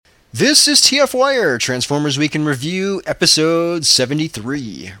This is TF Wire, Transformers Week in Review, episode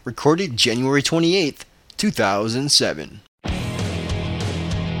 73, recorded January 28th, 2007.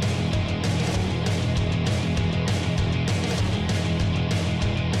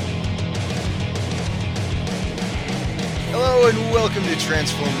 Hello and welcome to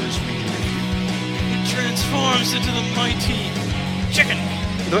Transformers Week in Review. It transforms into the mighty chicken.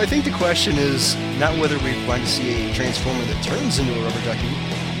 Though I think the question is not whether we want to see a Transformer that turns into a rubber ducky,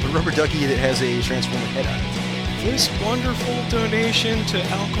 but a rubber ducky that has a Transformer head on it. This wonderful donation to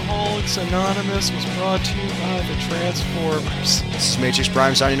Alcoholics Anonymous was brought to you by the Transformers. This is Matrix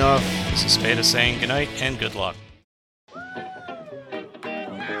Prime signing off. This is Spada saying goodnight and good luck.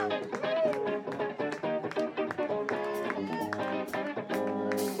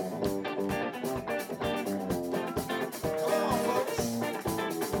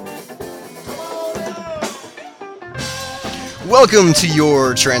 Welcome to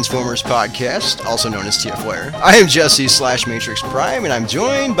your Transformers podcast, also known as TF Wire. I am Jesse / Matrix Prime, and I'm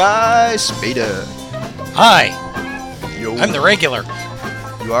joined by Spada. Hi, Yo. I'm the regular.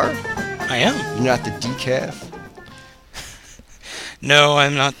 You are? I am. You're not the decaf? No,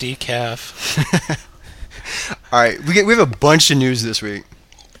 I'm not decaf. Alright, we have a bunch of news this week.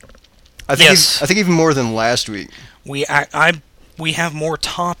 I think even more than last week. We have more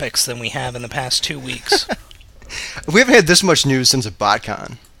topics than we have in the past 2 weeks. We haven't had this much news since a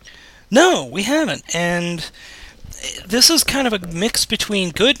BotCon. No, we haven't, and this is kind of a mix between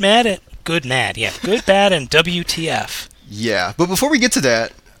good, bad, and WTF. Yeah, but before we get to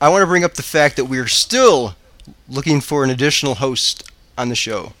that, I want to bring up the fact that we're still looking for an additional host on the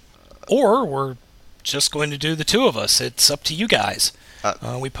show. Or we're just going to do the two of us. It's up to you guys.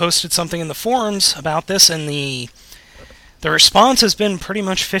 We posted something in the forums about this, and the response has been pretty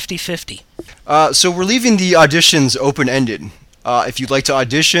much 50-50. So we're leaving the auditions open-ended. If you'd like to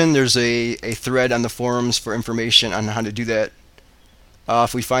audition, there's a thread on the forums for information on how to do that.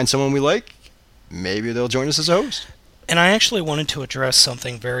 If we find someone we like, maybe they'll join us as a host. And I actually wanted to address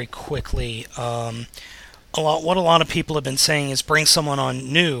something very quickly. What a lot of people have been saying is bring someone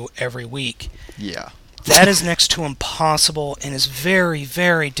on new every week. Yeah. That is next to impossible and is very,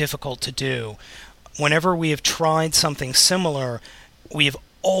 very difficult to do. Whenever we have tried something similar, we have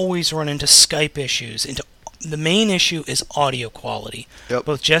always run into Skype issues. The main issue is audio quality. Yep.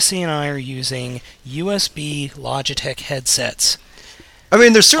 Both Jesse and I are using USB Logitech headsets. I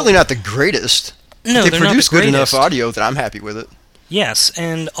mean, they're certainly not the greatest. No, they they're not produce the good enough greatest. audio that I'm happy with it. Yes,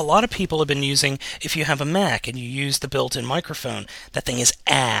 and a lot of people have been using, if you have a Mac and you use the built-in microphone, that thing is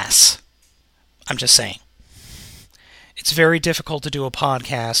ass. I'm just saying. It's very difficult to do a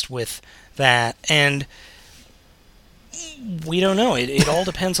podcast with that, and we don't know. It all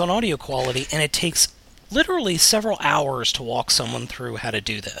depends on audio quality, and it takes literally several hours to walk someone through how to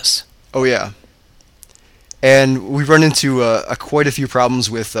do this. Oh, yeah. And we run into quite a few problems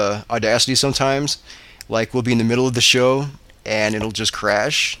with Audacity sometimes. Like, we'll be in the middle of the show, and it'll just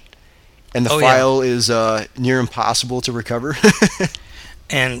crash. And the file is near impossible to recover.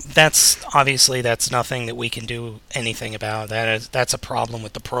 And that's nothing that we can do anything about. That's a problem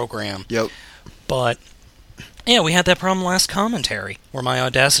with the program. Yep. But yeah, we had that problem last commentary where my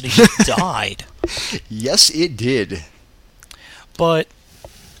Audacity just died. Yes, it did. But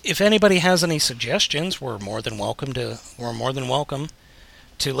if anybody has any suggestions, we're more than welcome to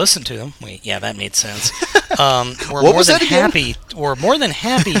listen to them. Wait, yeah, that made sense. We're more than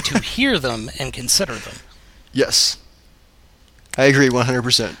happy to hear them and consider them. Yes. I agree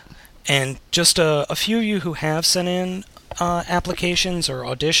 100%. And just a few of you who have sent in applications or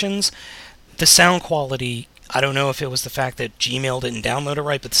auditions, the sound quality, I don't know if it was the fact that Gmail didn't download it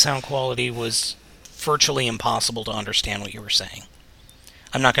right, but the sound quality was virtually impossible to understand what you were saying.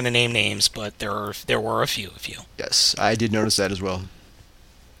 I'm not going to name names, but there were a few of you. Yes, I did notice that as well.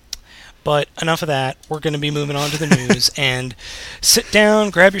 But enough of that. We're going to be moving on to the news. And sit down,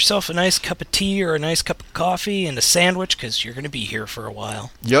 grab yourself a nice cup of tea or a nice cup of coffee and a sandwich, because you're going to be here for a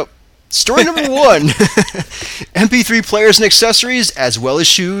while. Yep. Story number 1. MP3 players and accessories, as well as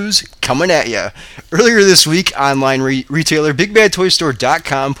shoes, coming at ya. Earlier this week, online retailer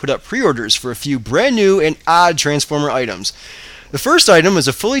BigBadToyStore.com put up pre-orders for a few brand new and odd Transformer items. The first item is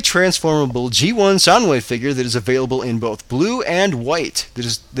a fully transformable G1 Soundwave figure that is available in both blue and white.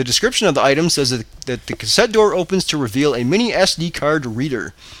 The description of the item says that the cassette door opens to reveal a mini SD card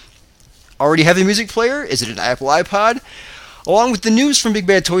reader. Already have a music player? Is it an Apple iPod? Along with the news from Big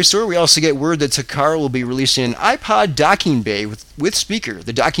Bad Toy Store, we also get word that Takara will be releasing an iPod docking bay with speaker.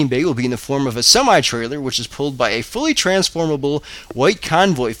 The docking bay will be in the form of a semi-trailer, which is pulled by a fully transformable white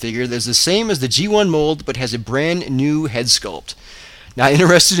convoy figure that is the same as the G1 mold, but has a brand new head sculpt. Not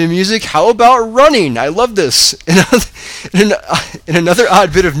interested in music? How about running? I love this. In another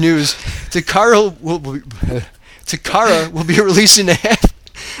odd bit of news, Takara will be releasing a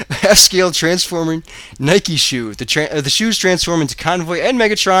half-scale transforming Nike shoe. The shoes transform into Convoy and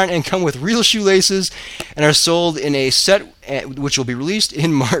Megatron and come with real shoelaces and are sold in a set which will be released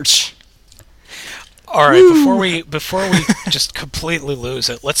in March. All right, before we just completely lose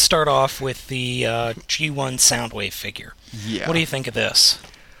it, let's start off with the G1 Soundwave figure. Yeah. What do you think of this?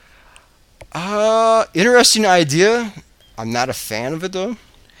 Interesting idea. I'm not a fan of it though.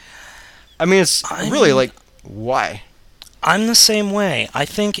 I mean, it's really like, why? I'm the same way. I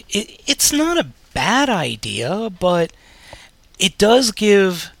think it's not a bad idea, but it does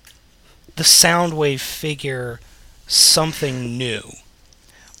give the Soundwave figure something new.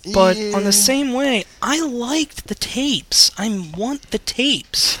 But on the same way, I liked the tapes. I want the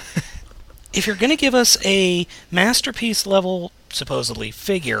tapes. If you're going to give us a masterpiece level, supposedly,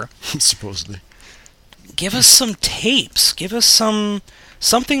 figure, give us some tapes. Give us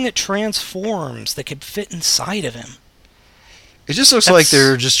something that transforms that could fit inside of him. It just looks like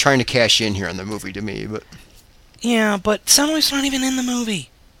they're just trying to cash in here on the movie to me, but yeah, but Soundwave's not even in the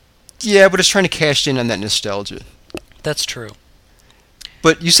movie. Yeah, but it's trying to cash in on that nostalgia. That's true.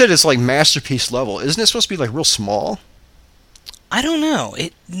 But you said it's like masterpiece level. Isn't it supposed to be like real small? I don't know.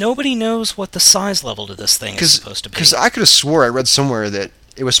 Nobody knows what the size level to this thing is supposed to be. Because I could have swore I read somewhere that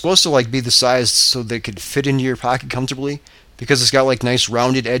it was supposed to like be the size so they could fit into your pocket comfortably, because it's got like nice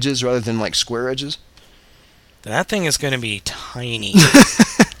rounded edges rather than like square edges. That thing is going to be tiny.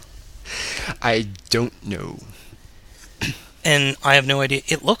 I don't know. And I have no idea.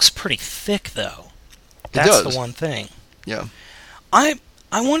 It looks pretty thick, though. That's the one thing. Yeah. I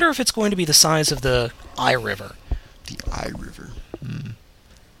wonder if it's going to be the size of the Eye River. The Eye River. I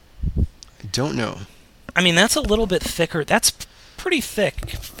don't know. I mean, that's a little bit thicker. That's pretty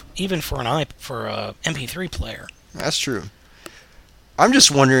thick, even for a MP3 player. That's true. I'm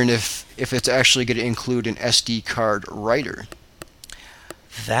just wondering if it's actually going to include an SD card writer.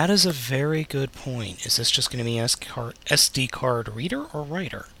 That is a very good point. Is this just going to be SD card reader or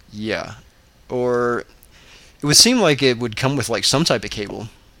writer? Yeah. Or it would seem like it would come with like some type of cable.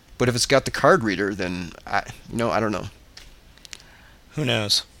 But if it's got the card reader, then I don't know. Who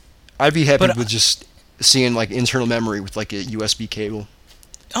knows? I'd be happy with just seeing like internal memory with like a USB cable.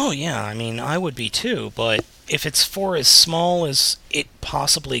 Oh yeah, I mean I would be too, but if it's for as small as it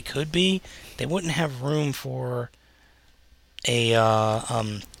possibly could be, they wouldn't have room for a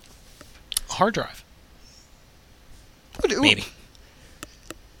hard drive. Maybe.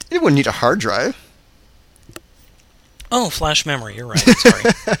 It wouldn't need a hard drive. Oh, flash memory, you're right,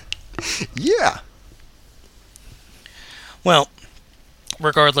 sorry. Yeah. Well,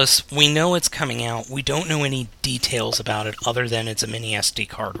 regardless, we know it's coming out. We don't know any details about it other than it's a mini SD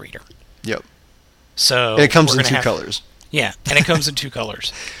card reader. Yep. So and it comes in two colors. Yeah, and it comes in two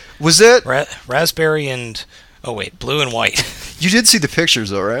colors. Was that raspberry and blue and white? You did see the pictures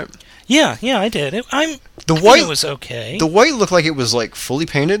though, right? Yeah, I did. I think it was okay. The white looked like it was like fully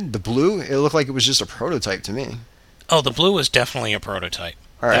painted. The blue, it looked like it was just a prototype to me. Oh, the blue was definitely a prototype.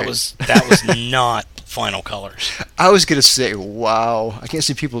 All right. That was not final colors. I was gonna say, wow, I can't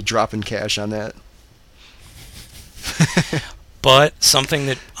see people dropping cash on that. But something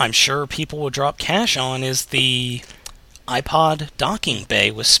that I'm sure people will drop cash on is the iPod docking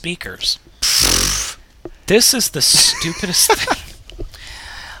bay with speakers. This is the stupidest thing.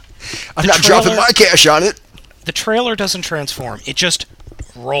 I'm not dropping my cash on it. The trailer doesn't transform. It just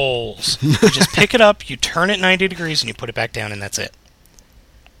rolls. You just pick it up, you turn it 90 degrees, and you put it back down, and that's it.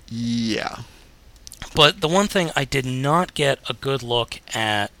 Yeah. But the one thing, I did not get a good look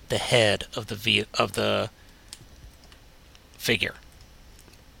at the head of the figure.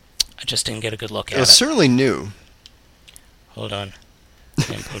 I just didn't get a good look at it. It's certainly new. Hold on.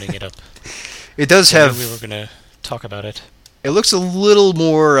 I'm putting it up. It does have... We were going to talk about it. It looks a little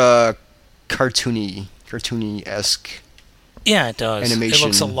more cartoony-esque. Yeah, it does. Animation. It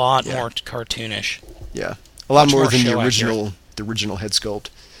looks a lot more cartoonish. Yeah. A lot more than the original head sculpt.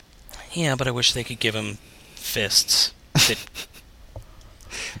 Yeah, but I wish they could give him fists.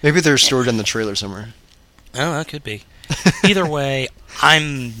 Maybe they're stored in the trailer somewhere. Oh, that could be. Either way,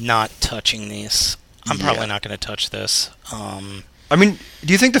 I'm not touching these. I'm probably not going to touch this. I mean,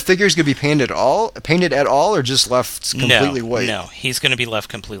 do you think the figure is going to be painted at all, or just left completely white? No, he's going to be left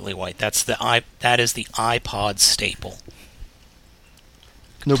completely white. That is the iPod staple.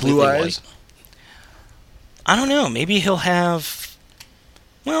 No blue eyes? White. I don't know. Maybe he'll have...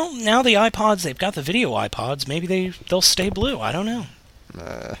 Well, now the iPods, they've got the video iPods. Maybe they'll stay blue. I don't know.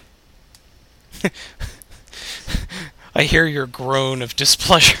 I hear your groan of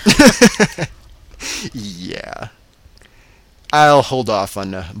displeasure. Yeah. I'll hold off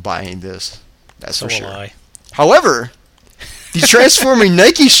on buying this. That's So for will sure. I. However, these transforming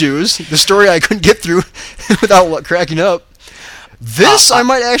Nike shoes, the story I couldn't get through without cracking up, this I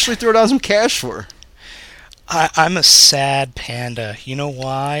might actually throw down some cash for. I'm a sad panda. You know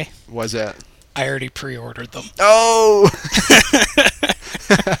why? Why's that? I already pre-ordered them. Oh!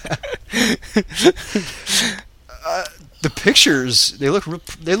 The pictures, they look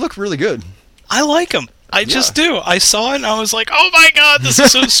really good. I like them. I just do. I saw it and I was like, oh my god, this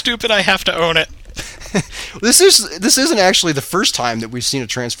is so stupid, I have to own it. This isn't actually the first time that we've seen a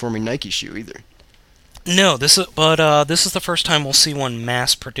transforming Nike shoe either. No, this is the first time we'll see one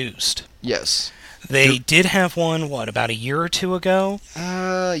mass-produced. Yes. They did have one, about a year or two ago?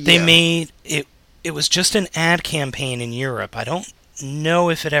 Yeah. They made it. It was just an ad campaign in Europe. I don't know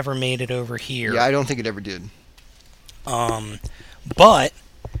if it ever made it over here. Yeah, I don't think it ever did. But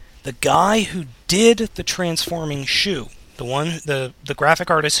the guy who did the transforming shoe, the graphic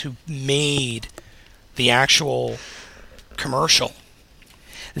artist who made the actual commercial,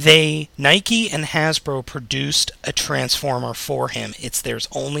 Nike and Hasbro produced a transformer for him. There's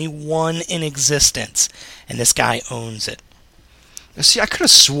only one in existence, and this guy owns it. See, I could have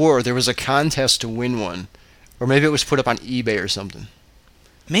swore there was a contest to win one, or maybe it was put up on eBay or something.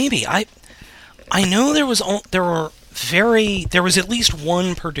 Maybe I know there was at least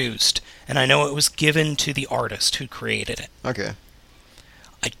one produced, and I know it was given to the artist who created it. Okay.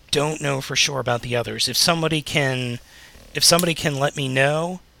 I don't know for sure about the others. If somebody can let me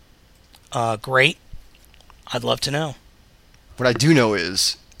know, great. I'd love to know. What I do know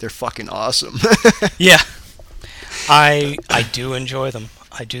is they're fucking awesome. Yeah. I do enjoy them.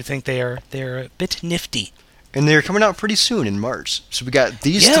 I do think they're a bit nifty. And they're coming out pretty soon in March. So we got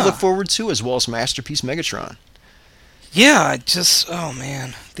these to Yeah. look forward to, as well as Masterpiece Megatron. Yeah, oh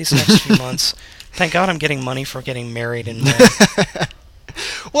man, these next few months. Thank God I'm getting money for getting married in May.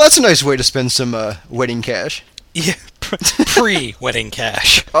 Well, that's a nice way to spend some wedding cash. Yeah, pre-wedding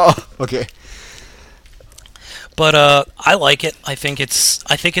cash. Oh, okay. But I like it. I think it's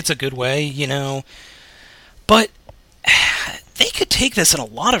a good way, you know. But they could take this in a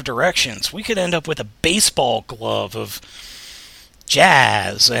lot of directions. We could end up with a baseball glove of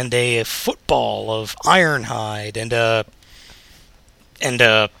Jazz and a football of Ironhide and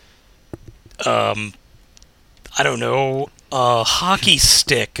I don't know, a hockey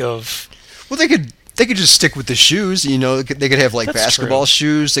stick of. Well, they could just stick with the shoes. You know, they could have like That's basketball true.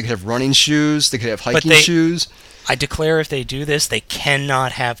 shoes. They could have running shoes. They could have hiking shoes. I declare, if they do this, they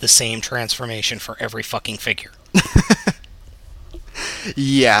cannot have the same transformation for every fucking figure.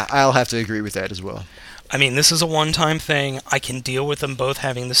 Yeah, I'll have to agree with that as well. I mean, this is a one-time thing. I can deal with them both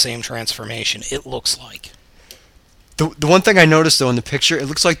having the same transformation, it looks like. The one thing I noticed though in the picture, it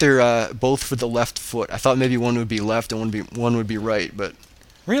looks like they're both for the left foot. I thought maybe one would be left and one would be right, but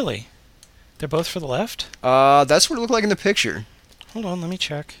Really? They're both for the left? that's what it looked like in the picture. Hold on, let me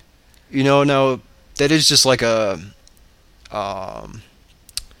check. You know, now that is just like a what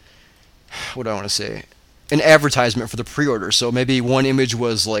do I want to say? An advertisement for the pre-order. So maybe one image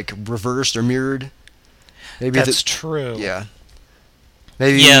was like reversed or mirrored. Maybe That's true. Yeah.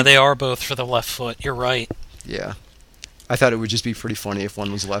 Maybe. Yeah, they are both for the left foot. You're right. Yeah. I thought it would just be pretty funny if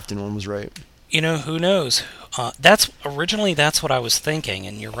one was left and one was right. You know, who knows? That's what I was thinking,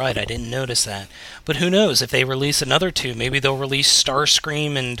 and you're right, I didn't notice that. But who knows? If they release another two, maybe they'll release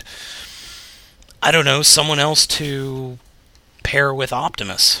Starscream and, I don't know, someone else to pair with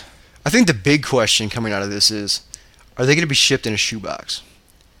Optimus. I think the big question coming out of this is, are they going to be shipped in a shoebox?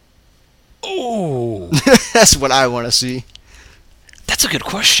 Oh, That's what I want to see. that's a good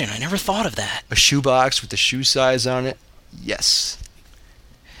question. I never thought of that. A shoebox with the shoe size on it? Yes.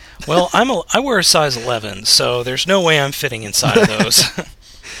 Well, I wear a size 11, so there's no way I'm fitting inside of those.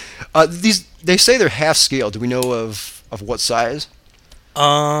 They say they're half scale. Do we know of what size?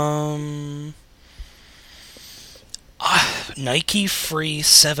 Nike Free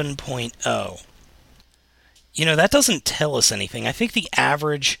 7.0. You know, that doesn't tell us anything. I think the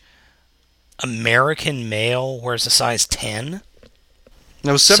average American male wears a size 10.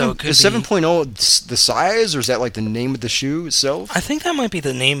 Now, is So it could be- 7.0 the size, or is that like the name of the shoe itself? I think that might be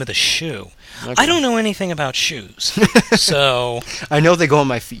the name of the shoe. Okay. I don't know anything about shoes. So, I know they go on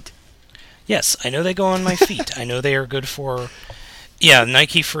my feet. yes, I know they go on my feet. I know they are good for... Yeah,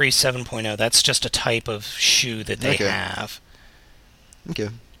 Nike Free 7.0. That's just a type of shoe that they Okay. have. Okay.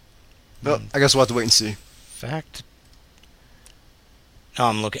 Well, I guess we'll have to wait and see. Fact. No,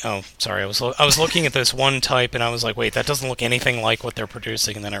 I'm looking. Oh, sorry. I was looking at this one type, and I was like, wait, that doesn't look anything like what they're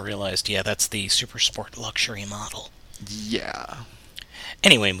producing. And then I realized, yeah, that's the Super Sport luxury model. Yeah.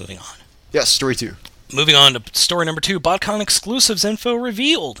 Anyway, moving on. Yes, story 2. Moving on to story number 2, BotCon exclusives info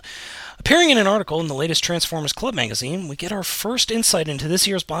revealed. Appearing in an article in the latest Transformers Club magazine, we get our first insight into this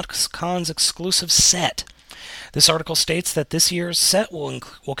year's BotCon's exclusive set. This article states that this year's set will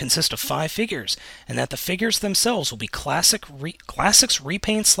consist of 5 figures, and that the figures themselves will be classics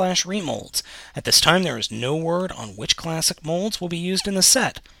repaints/remolds. At this time, there is no word on which classic molds will be used in the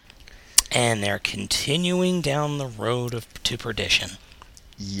set, and they're continuing down the road to perdition.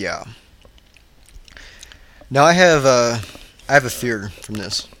 Yeah. Now I have a fear from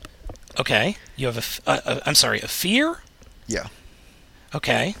this. Okay, you have a fear? Yeah.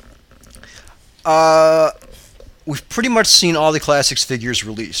 Okay. We've pretty much seen all the classics figures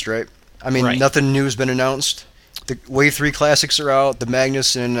released, right? I mean, Right. Nothing new has been announced. The Wave 3 classics are out. The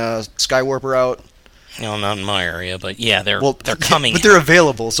Magnus and Skywarp are out. No, not in my area, but yeah, they're Yeah, coming. but they're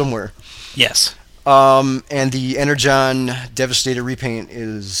available somewhere. Yes. And the Energon Devastator repaint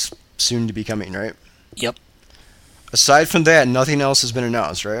is soon to be coming, right? Yep. Aside from that, nothing else has been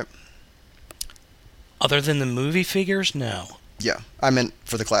announced, right? Other than the movie figures, no. Yeah, I meant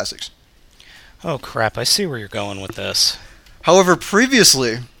for the classics. Oh crap! I see where you're going with this. However,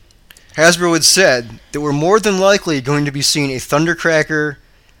 previously, Hasbro had said that we're more than likely going to be seeing a Thundercracker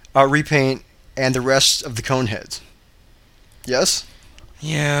repaint and the rest of the Coneheads. Yes?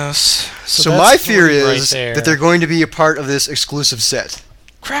 Yes. So that's my fear 3 right is there. that they're going to be a part of this exclusive set.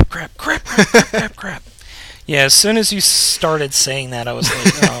 Crap. Yeah, as soon as you started saying that, I was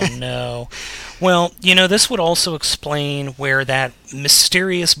like, oh no. Well, this would also explain where that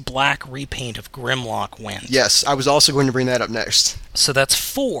mysterious black repaint of Grimlock went. Yes, I was also going to bring that up next. So that's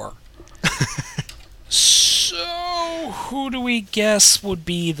 4. So, who do we guess would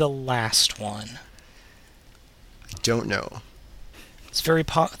be the last one? I don't know. It's very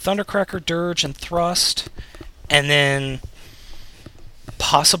Thundercracker, Dirge, and Thrust, and then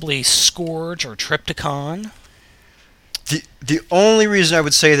possibly Scourge or Triptychon. The only reason I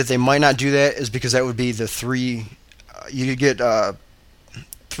would say that they might not do that is because that would be the 3. You could get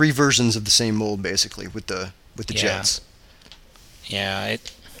 3 versions of the same mold basically with the jets. Yeah,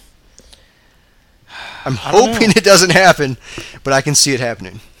 I'm hoping it doesn't happen, but I can see it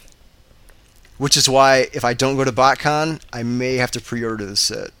happening. Which is why if I don't go to BotCon, I may have to pre-order the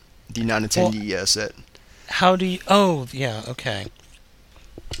set, the non-attendee set. How do you? Oh, yeah, okay.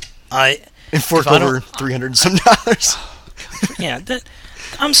 And fork over $300 some dollars. Yeah,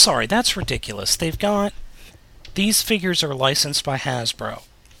 I'm sorry, that's ridiculous. These figures are licensed by Hasbro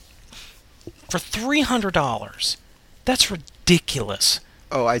for $300. That's ridiculous.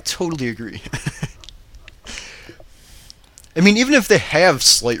 Oh, I totally agree. I mean, even if they have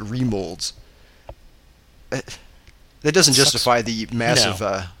slight remolds, that doesn't justify the massive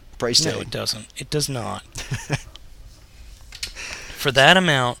price tag. No, it doesn't. It does not. For that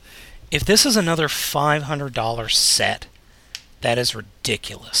amount, if this is another $500 set, that is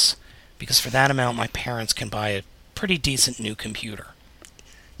ridiculous. Because for that amount, my parents can buy a pretty decent new computer.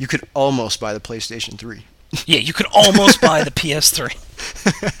 You could almost buy the PlayStation 3. Yeah, you could almost buy the PS3.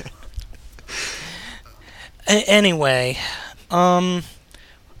 Anyway,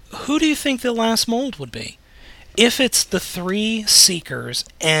 who do you think the last mold would be? If it's the 3 Seekers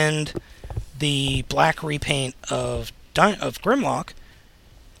and the black repaint of Grimlock,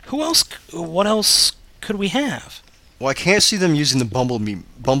 who else? What else could we have? Well, I can't see them using the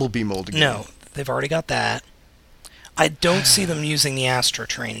Bumblebee mold again. No, they've already got that. I don't see them using the Astra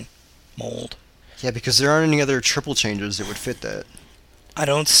Train mold. Yeah, because there aren't any other triple changes that would fit that. I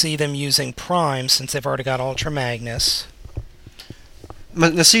don't see them using Prime since they've already got Ultra Magnus.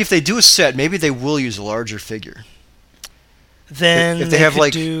 Now, see, if they do a set, maybe they will use a larger figure. Then if they have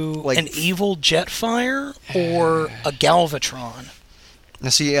could do an evil Jetfire or a Galvatron. Now,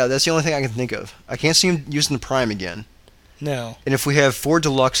 see, yeah, that's the only thing I can think of. I can't see him using the Prime again. No. And if we have 4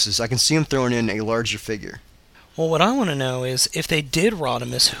 Deluxes, I can see him throwing in a larger figure. Well, what I want to know is, if they did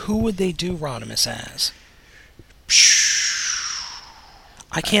Rodimus, who would they do Rodimus as?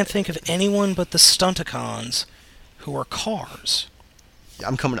 I can't think of anyone but the Stunticons who are cars.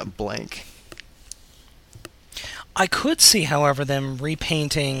 I'm coming up blank. I could see, however, them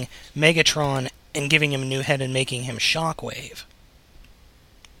repainting Megatron and giving him a new head and making him Shockwave.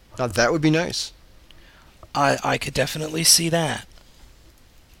 Now, that would be nice. I could definitely see that.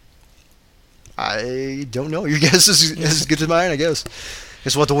 I don't know. Your guess is as good as mine, I guess.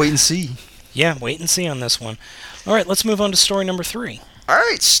 Guess we'll have to wait and see. Yeah, wait and see on this one. All right, let's move on to story number 3. All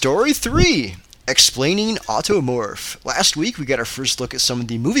right, story 3. Explaining Automorph. Last week, we got our first look at some of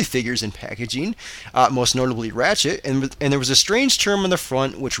the movie figures and packaging, most notably Ratchet, and there was a strange term on the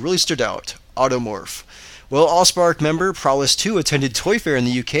front which really stood out, Automorph. Well, AllSpark member Prowess 2 attended Toy Fair in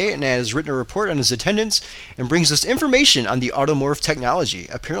the UK and has written a report on his attendance and brings us information on the Automorph technology.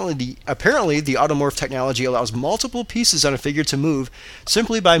 Apparently, the Automorph technology allows multiple pieces on a figure to move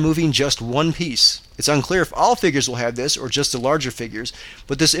simply by moving just one piece. It's unclear if all figures will have this or just the larger figures,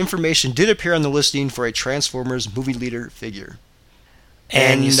 but this information did appear on the listing for a Transformers Movie Leader figure.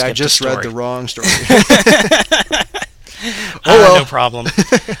 And I just read the wrong story. Oh well. No problem.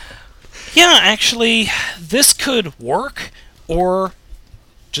 Yeah, actually, this could work or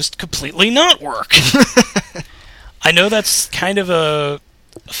just completely not work. I know that's kind of a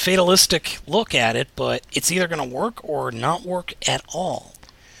fatalistic look at it, but it's either going to work or not work at all.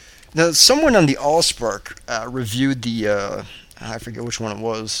 Now, someone on the AllSpark reviewed the, I forget which one it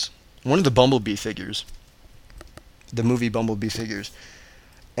was, one of the Bumblebee figures, the movie Bumblebee figures,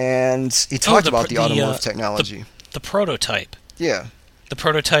 and he talked about the Automorph technology. The prototype. Yeah. The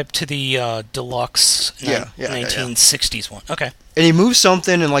prototype to the deluxe 1960s one. Okay. And he moved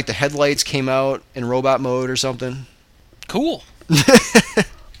something, and like the headlights came out in robot mode or something. Cool. I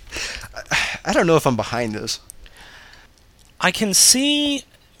don't know if I'm behind this. I can see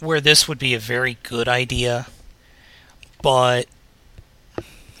where this would be a very good idea, but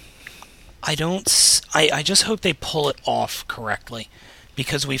I just hope they pull it off correctly,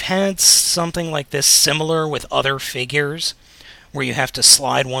 because we've had something like this similar with other figures, where you have to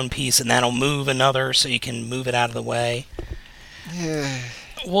slide one piece and that'll move another so you can move it out of the way. Yeah.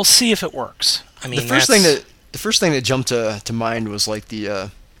 We'll see if it works. I mean, the first thing that jumped to mind was like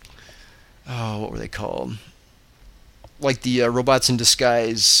the what were they called? Like the Robots in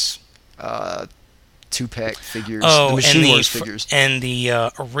Disguise 2-pack figures, the Machine Wars figures, and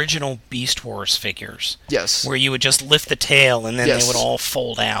the original Beast Wars figures. Yes. Where you would just lift the tail and then they would all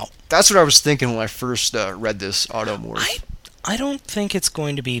fold out. That's what I was thinking when I first read this Automorph. I don't think it's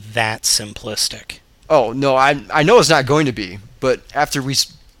going to be that simplistic. Oh no, I know it's not going to be. But after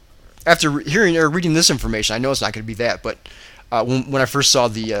hearing or reading this information, I know it's not going to be that. But when I first saw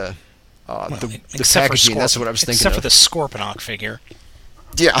the packaging, that's what I was thinking. Except for the Scorponok figure.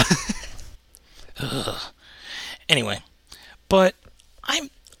 Yeah. Anyway, but I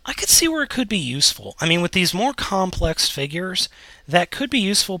could see where it could be useful. I mean, with these more complex figures, that could be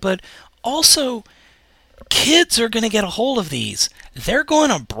useful. But also, kids are going to get a hold of these. They're going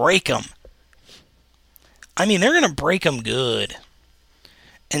to break them. I mean, they're going to break them good.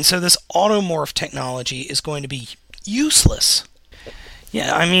 And so this Automorph technology is going to be useless.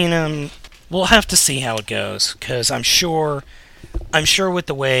 Yeah, I mean, we'll have to see how it goes, because I'm sure with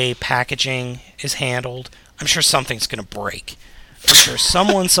the way packaging is handled, I'm sure something's going to break. I'm sure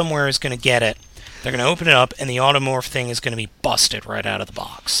someone somewhere is going to get it. They're going to open it up, and the Automorph thing is going to be busted right out of the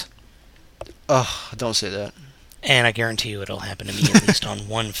box. Ugh, don't say that. And I guarantee you it'll happen to me at least on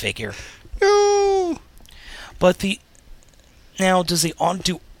one figure. No! But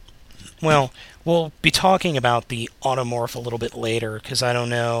well, we'll be talking about the Automorph a little bit later, because I don't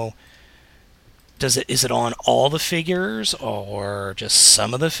know, is it on all the figures, or just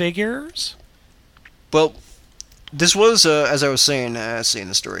some of the figures? Well, this was, as I was saying, seeing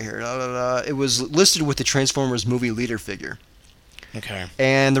the story here, it was listed with the Transformers Movie Leader figure. Okay.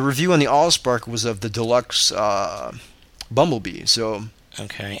 And the review on the AllSpark was of the deluxe Bumblebee. So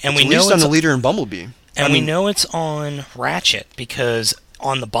okay, and we know it's on the Leader and Bumblebee. And we know it's on Ratchet, because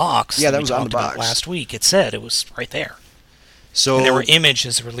on the box that was on the box last week. It said it was right there. So and there were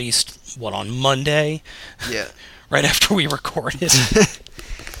images released on Monday. Yeah. Right after we recorded.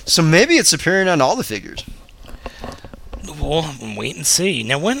 So maybe it's appearing on all the figures. We'll wait and see.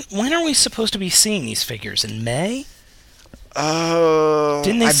 Now, when are we supposed to be seeing these figures? In May?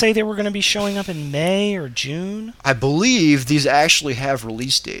 Didn't they say they were going to be showing up in May or June? I believe these actually have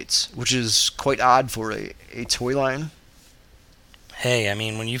release dates, which is quite odd for a toy line. Hey, I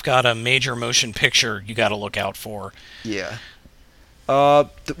mean, when you've got a major motion picture you got to look out for. Yeah.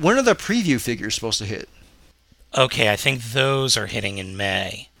 When are the preview figures supposed to hit? Okay, I think those are hitting in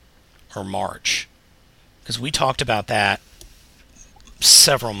May or March, because we talked about that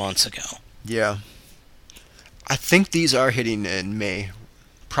several months ago. Yeah. I think these are hitting in May.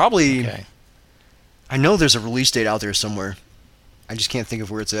 Probably. Okay. I know there's a release date out there somewhere. I just can't think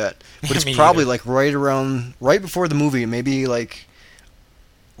of where it's at. But it's probably like right before the movie, maybe like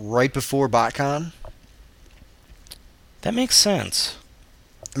right before BotCon. That makes sense.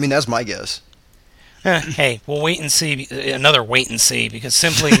 I mean, that's my guess. Hey, we'll wait and see. Another wait and see, because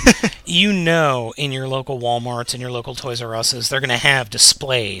simply, in your local Walmarts and your local Toys R Us's, they're going to have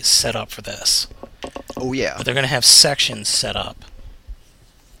displays set up for this. Oh, yeah. But they're going to have sections set up.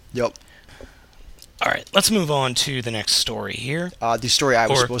 Yep. All right, let's move on to the next story here. The story I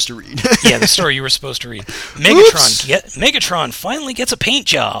was supposed to read. Yeah, the story you were supposed to read. Megatron finally gets a paint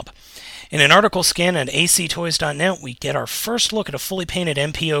job. In an article scanned at actoys.net, we get our first look at a fully painted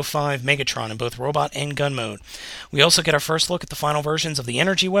MP-05 Megatron in both robot and gun mode. We also get our first look at the final versions of the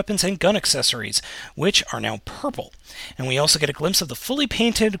energy weapons and gun accessories, which are now purple. And we also get a glimpse of the fully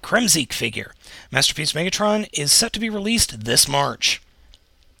painted Kremzeek figure. Masterpiece Megatron is set to be released this March.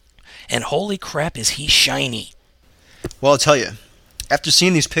 And holy crap, is he shiny. Well, I'll tell you, after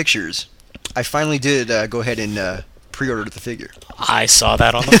seeing these pictures, I finally did go ahead and pre-order the figure. I saw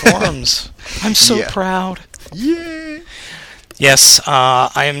that on the forums. I'm so proud. Yeah. Yes,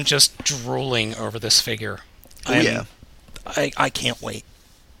 I am just drooling over this figure. I can't wait.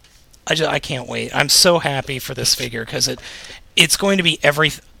 I can't wait. I'm so happy for this figure because it's going to be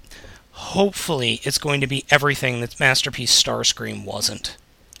hopefully, it's going to be everything that Masterpiece Starscream wasn't.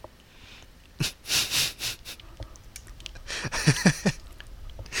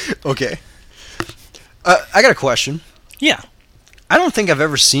 Okay. I got a question. Yeah. I don't think I've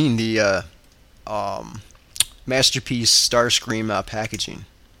ever seen the Masterpiece Starscream packaging.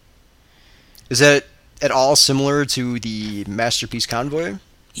 Is that at all similar to the Masterpiece Convoy packaging?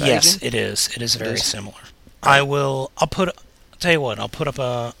 Yes, it is. It is very similar. I'll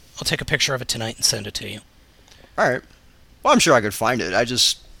take a picture of it tonight and send it to you. All right. Well, I'm sure I could find it. I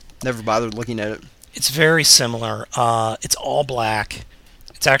just never bothered looking at it. It's very similar. It's all black.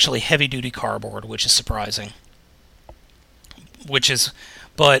 It's actually heavy-duty cardboard, which is surprising.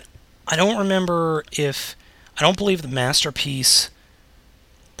 But I don't remember I don't believe the Masterpiece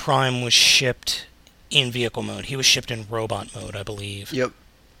Prime was shipped in vehicle mode. He was shipped in robot mode, I believe. Yep.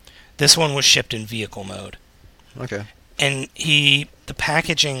 This one was shipped in vehicle mode. Okay. And the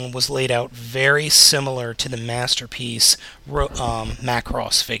packaging was laid out very similar to the Masterpiece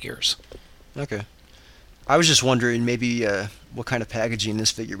Macross figures. Okay. I was just wondering maybe what kind of packaging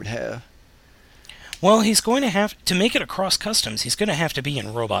this figure would have. Well, he's going to have to make it across customs. He's going to have to be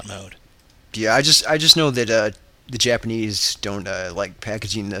in robot mode. Yeah, I just know that the Japanese don't like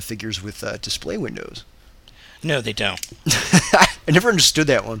packaging the figures with display windows. No, they don't. I never understood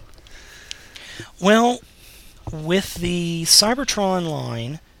that one. Well, with the Cybertron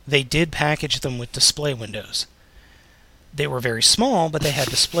line, they did package them with display windows. They were very small, but they had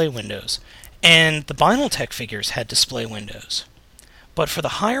display windows. And the Binaltech figures had display windows. But for the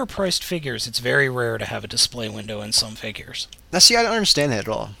higher-priced figures, it's very rare to have a display window in some figures. Now, see, I don't understand that at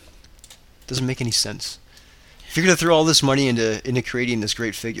all. Doesn't make any sense. If you're going to throw all this money into creating this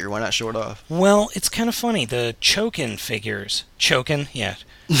great figure, why not show it off? Well, it's kind of funny. The Chokin figures... Chokin? Yeah.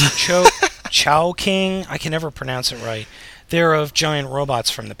 Chowking? I can never pronounce it right. They're of giant robots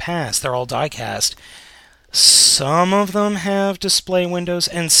from the past. They're all die-cast. Some of them have display windows,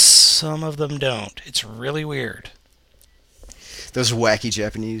 and some of them don't. It's really weird. Those wacky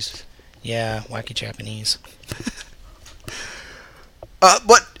Japanese. Yeah, wacky Japanese.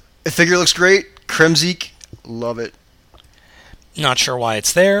 But the figure looks great. Kremzeek, love it. Not sure why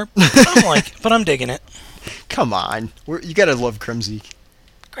it's there, but I'm digging it. Come on, you gotta love Kremzeek.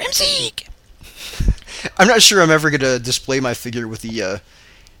 Kremzeek. I'm not sure I'm ever gonna display my figure with the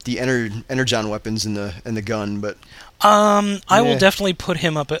Energon weapons and the gun, but I will definitely put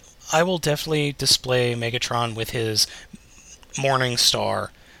him up. I will definitely display Megatron with his Morning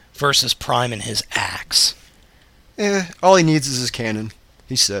Star versus Prime and his axe. All he needs is his cannon.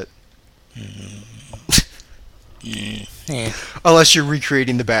 He's set. Unless you're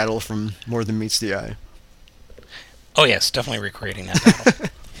recreating the battle from More Than Meets the Eye. Oh yes, definitely recreating that battle.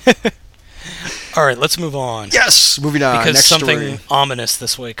 All right, let's move on. Yes, moving on. Because next something story. ominous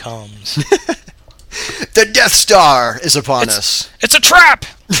this way comes. The Death Star is upon us. It's a trap!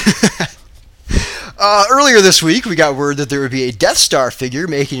 Earlier this week, we got word that there would be a Death Star figure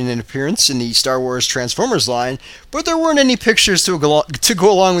making an appearance in the Star Wars Transformers line, but there weren't any pictures to go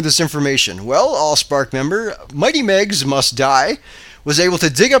along with this information. Well, AllSpark member Mighty Megs Must Die was able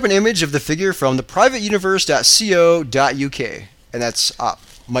to dig up an image of the figure from the privateuniverse.co.uk, and that's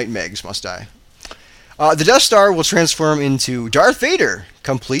Might Megs Must Die. The Death Star will transform into Darth Vader,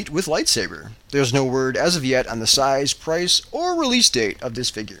 complete with lightsaber. There's no word as of yet on the size, price, or release date of this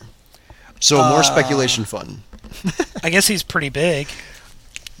figure. So more speculation fun. I guess he's pretty big.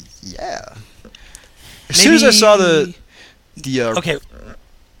 Yeah. As soon as I saw the okay,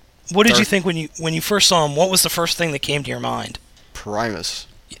 what did you think when you first saw him? What was the first thing that came to your mind? Primus.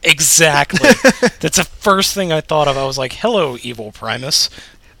 Exactly. That's the first thing I thought of. I was like, "Hello, evil Primus."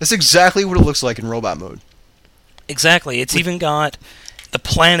 That's exactly what it looks like in robot mode. Exactly. It's even got the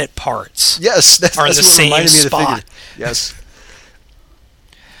planet parts. Yes, that's are in what the same reminded me of the spot. figure. Yes.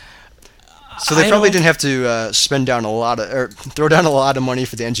 So they probably didn't have to spend down a lot of, or throw down a lot of money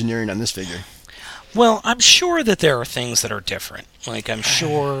for the engineering on this figure. Well, I'm sure that there are things that are different. Like, I'm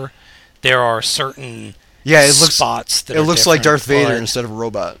sure there are certain spots that it looks like Darth Vader but, instead of a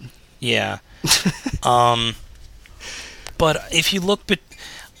robot. Yeah. But if you look,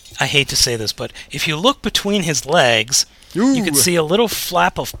 I hate to say this, but if you look between his legs, you can see a little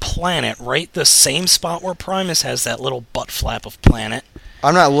flap of planet, right? The same spot where Primus has that little butt flap of planet.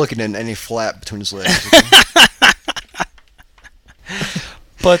 I'm not looking at any flap between his legs.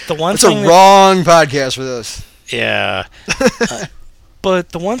 But the one It's thing a wrong podcast for this. Yeah. But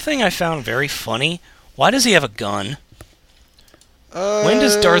the one thing I found very funny, why does he have a gun? When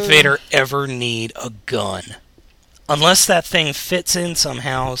does Darth Vader ever need a gun? Unless that thing fits in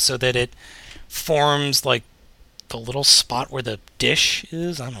somehow so that it forms like the little spot where the dish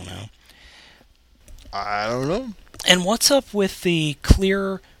is? I don't know. I don't know. And what's up with the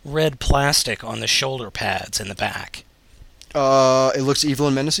clear red plastic on the shoulder pads in the back? It looks evil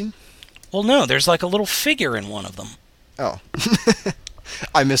and menacing? Well, no, there's like a little figure in one of them. Oh.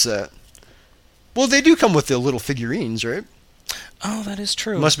 I miss that. Well, they do come with the little figurines, right? Oh, that is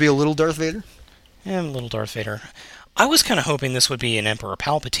true. Must be a little Darth Vader? Yeah, little Darth Vader. I was kind of hoping this would be an Emperor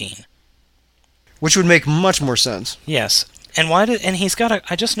Palpatine. Which would make much more sense. Yes. And he's got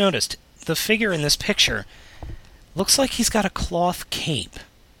I just noticed, the figure in this picture looks like he's got a cloth cape.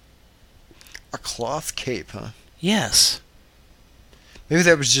 A cloth cape, huh? Yes. Maybe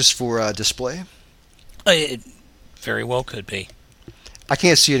that was just for display? It very well could be. I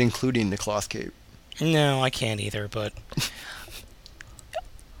can't see it including the cloth cape. No, I can't either, but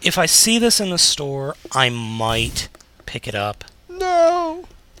if I see this in the store, I might pick it up. No!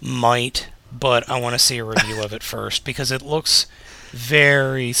 Might, but I want to see a review of it first, because it looks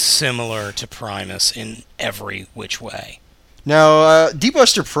very similar to Primus in every which way. Now,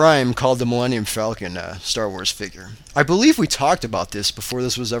 D-Buster Prime called the Millennium Falcon a Star Wars figure. I believe we talked about this before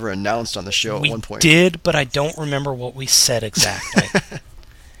this was ever announced on the show at one point. We did, but I don't remember what we said exactly.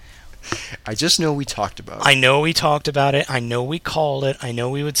 I just know we talked about it. I know we talked about it. I know we called it. I know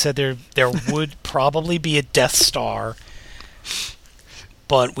we would said there would probably be a Death Star,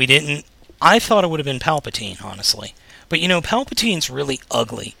 but we didn't. I thought it would have been Palpatine, honestly. But you know, Palpatine's really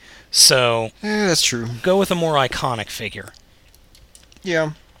ugly, so that's true. Go with a more iconic figure.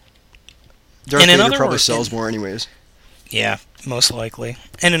 Yeah. Darth Vader probably sells more anyways. Yeah, most likely.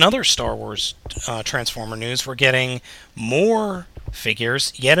 And in other Star Wars Transformer news, we're getting more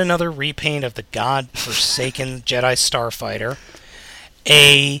figures. Yet another repaint of the god-forsaken Jedi Starfighter.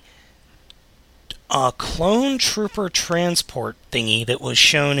 A clone trooper transport thingy that was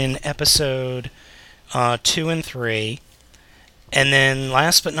shown in episode 2 and 3. And then,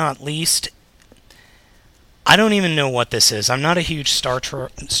 last but not least, I don't even know what this is. I'm not a huge Star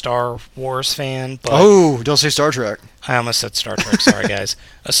Wars fan, but oh, don't say Star Trek. I almost said Star Trek. Sorry, guys.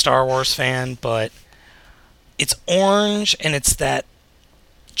 A Star Wars fan, but it's orange, and it's that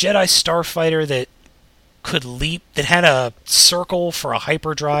Jedi Starfighter that could leap, that had a circle for a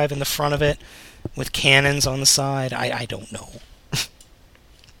hyperdrive in the front of it with cannons on the side. I don't know.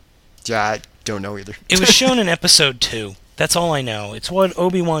 Yeah, I don't know either. It was shown in episode 2. That's all I know. It's what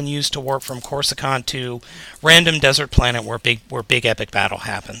Obi-Wan used to warp from Coruscant to random desert planet where big epic battle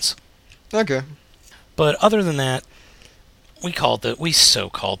happens. Okay. But other than that, we so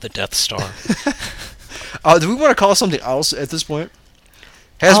called the Death Star. Do we want to call something else at this point?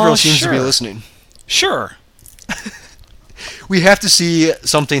 Hasbro seems to be listening. Sure. We have to see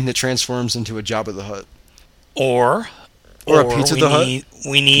something that transforms into a Jabba the Hutt. Or a Pizza the Hut.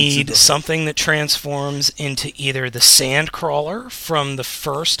 We need something that transforms into either the Sandcrawler from the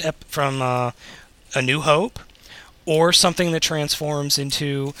first from A New Hope, or something that transforms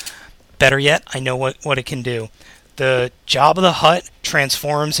into, better yet, I know what it can do. The Jabba the Hutt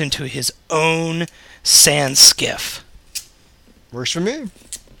transforms into his own sand skiff. Works for me.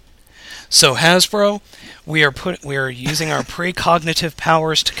 So Hasbro, we are using our precognitive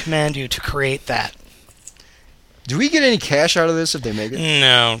powers to command you to create that. Do we get any cash out of this if they make it?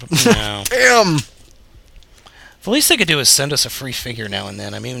 No. Damn! The least they could do is send us a free figure now and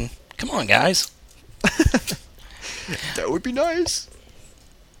then. I mean, come on, guys. That would be nice.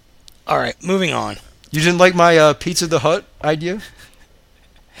 Alright, moving on. You didn't like my Pizza the Hut idea?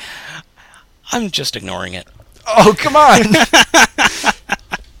 I'm just ignoring it. Oh, come on!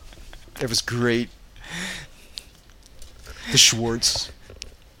 It was great. The Schwartz.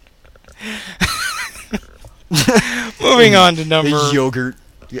 Moving on to number... The yogurt.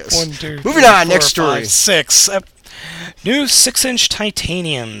 Yes. 1, 2, Moving 3, on, 4, next story. 5, 6. New 6-inch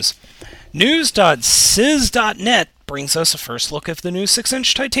titaniums. News.sizz.net brings us a first look of the new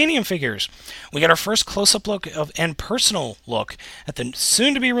 6-inch titanium figures. We got our first close-up look of and personal look at the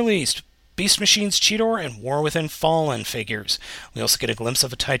soon-to-be-released Beast Machines Cheetor and War Within Fallen figures. We also get a glimpse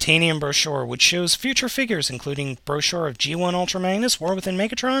of a titanium brochure which shows future figures, including brochure of G1 Ultra Magnus, War Within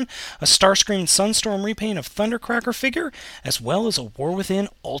Megatron, a Starscream Sunstorm repaint of Thundercracker figure, as well as a War Within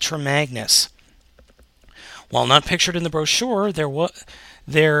Ultra Magnus. While not pictured in the brochure,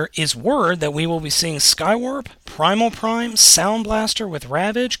 there is word that we will be seeing Skywarp, Primal Prime, Sound Blaster with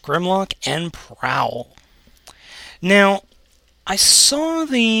Ravage, Grimlock, and Prowl. Now, I saw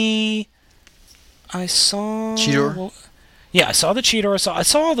Cheetor? Well, yeah, I saw the Cheetor. I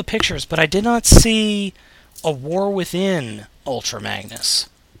saw all the pictures, but I did not see a War Within Ultra Magnus.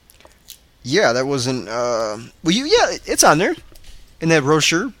 Yeah, that wasn't. It's on there in that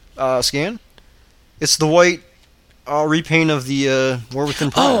brochure scan. It's the white repaint of the War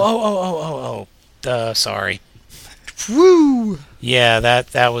Within Prime. Sorry. Woo! Yeah,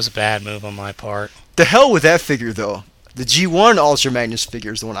 that was a bad move on my part. The hell with that figure, though. The G1 Ultra Magnus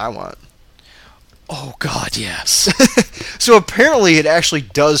figure is the one I want. Oh, God, yes. So apparently it actually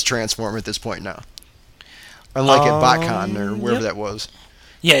does transform at this point now. Unlike at BotCon or wherever that was.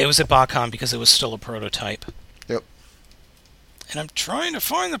 Yeah, it was at BotCon because it was still a prototype. Yep. And I'm trying to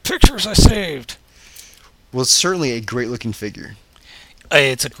find the pictures I saved. Well, it's certainly a great-looking figure.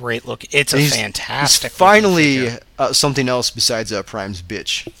 It's a great look. It's a fantastic he's finally something else besides Prime's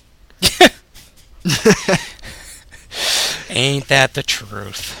bitch. Ain't that the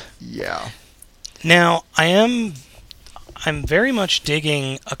truth? Yeah. Now, I'm very much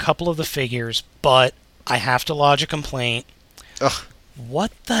digging a couple of the figures, but I have to lodge a complaint. Ugh.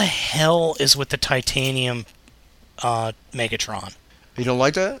 What the hell is with the titanium Megatron? You don't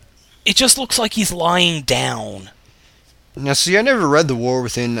like that? It just looks like he's lying down. Now, see, I never read the War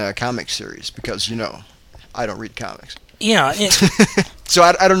Within comic series because, I don't read comics. Yeah. So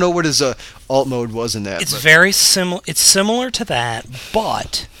I don't know what his alt mode was in that. It's very similar. It's similar to that,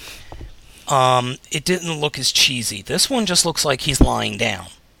 but it didn't look as cheesy. This one just looks like he's lying down.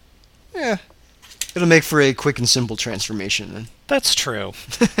 Yeah. It'll make for a quick and simple transformation then. That's true.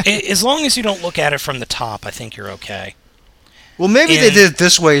 As long as you don't look at it from the top, I think you're okay. Well, maybe they did it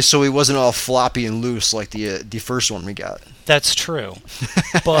this way so he wasn't all floppy and loose like the first one we got. That's true.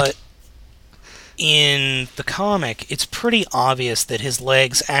 But in the comic, it's pretty obvious that his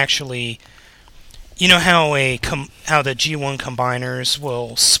legs actually... You know how how the G1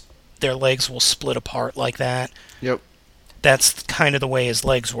 combiners their legs will split apart like that? Yep. That's kind of the way his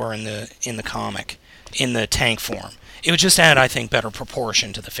legs were in the comic, in the tank form. It would just add, I think, better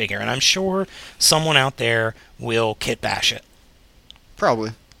proportion to the figure, and I'm sure someone out there will kit bash it.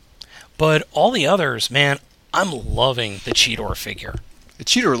 Probably. But all the others, man, I'm loving the Cheetor figure. The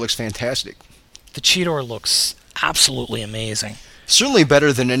Cheetor looks fantastic. The Cheetor looks absolutely amazing. Certainly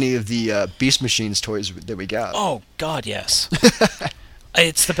better than any of the Beast Machines toys that we got. Oh God, yes.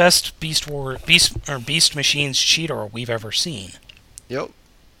 It's the best Beast Machines Cheetor we've ever seen. Yep.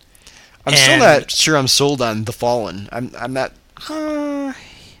 I'm still not sure I'm sold on the Fallen. I'm not.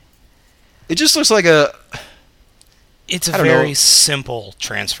 It just looks like a. It's a very simple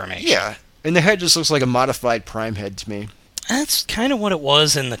transformation. Yeah, and the head just looks like a modified Prime head to me. That's kind of what it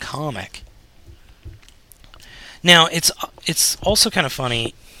was in the comic. Now, it's also kind of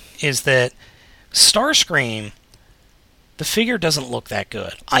funny is that Starscream, the figure doesn't look that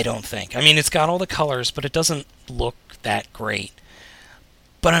good, I don't think. I mean, it's got all the colors, but it doesn't look that great.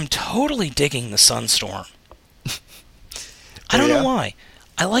 But I'm totally digging the Sunstorm. I don't know why.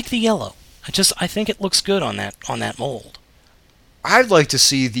 I like the yellow. I think it looks good on that mold. I'd like to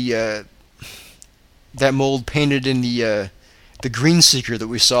see that mold painted in the Green Seeker that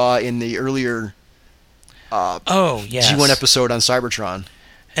we saw in the earlier G1 episode on Cybertron.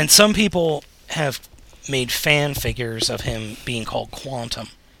 And some people have made fan figures of him being called Quantum.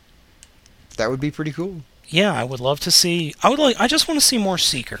 That would be pretty cool. Yeah, I would love to see. I just want to see more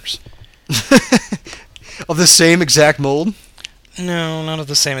Seekers. Of the same exact mold? No, not of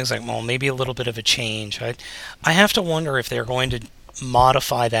the same exact mold. Maybe a little bit of a change. I have to wonder if they're going to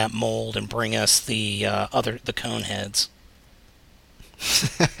modify that mold and bring us the cone heads.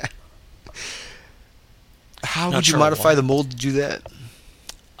 How would you modify the mold to do that?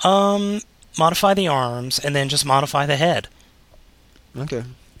 Modify the arms and then just modify the head. Okay.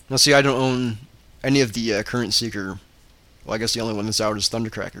 Now, see, I don't own any of the current Seeker. Well, I guess the only one that's out is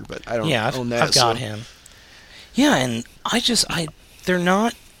Thundercracker, but I don't own that. I've got him. Yeah, and they're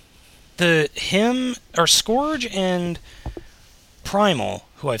not him or Scourge and Primal,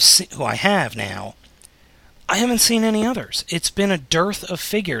 who I have now. I haven't seen any others. It's been a dearth of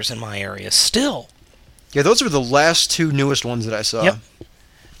figures in my area still. Yeah, those were the last two newest ones that I saw. Yep.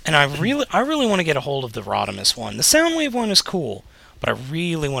 And I really want to get a hold of the Rodimus one. The Soundwave one is cool, but I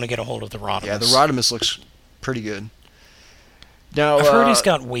really want to get a hold of the Rodimus. Yeah, the Rodimus looks pretty good. Now, I've heard he's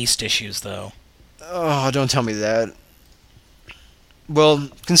got waist issues, though. Oh, don't tell me that. Well,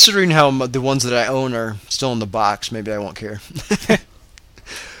 considering how the ones that I own are still in the box, maybe I won't care.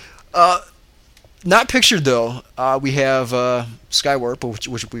 Not pictured, though. We have Skywarp,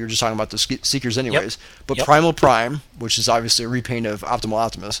 which we were just talking about the Seekers anyways. Yep. But Primal Prime, which is obviously a repaint of Optimal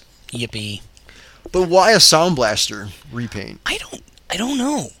Optimus. Yippee. But why a Sound Blaster repaint? I don't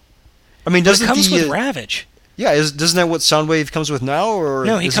know. I mean, doesn't it comes with Ravage. Yeah, doesn't that what Soundwave comes with now? Or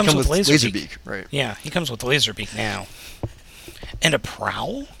no, he does comes it come with Laserbeak. Right. Yeah, he comes with Laserbeak now. And a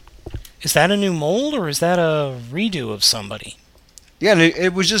Prowl? Is that a new mold, or is that a redo of somebody? Yeah, and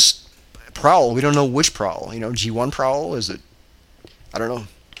it was just Prowl. We don't know which Prowl. G1 Prowl? Is it? I don't know.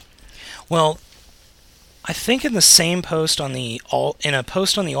 Well, I think in the same post on the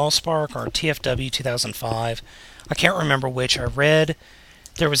AllSpark or TFW 2005, I can't remember which, I read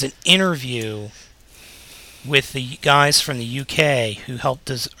there was an interview with the guys from the UK who helped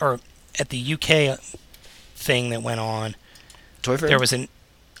us, or at the UK thing that went on. Toy Fair?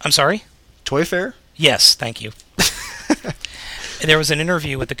 I'm sorry? Toy Fair? Yes, thank you. There was an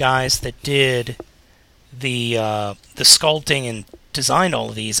interview with the guys that did the sculpting and designed all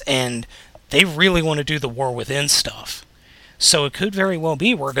of these, and they really want to do the War Within stuff. So it could very well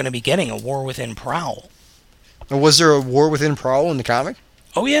be we're going to be getting a War Within Prowl. And was there a War Within Prowl in the comic?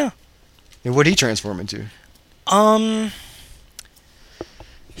 Oh, yeah. And what did he transform into?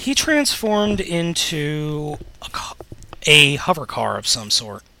 He transformed into a hover car of some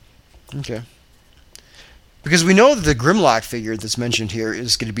sort. Okay. Because we know that the Grimlock figure that's mentioned here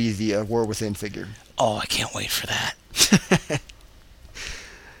is going to be the War Within figure. Oh, I can't wait for that.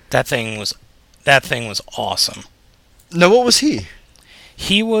 That thing was awesome. Now, what was he?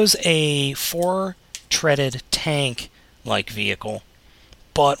 He was a 4-treaded tank-like vehicle,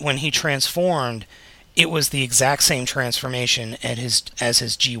 but when he transformed, it was the exact same transformation as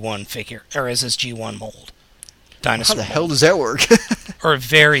his G1 figure, or as his G1 mold. Dinosaur How the hell does that work? Or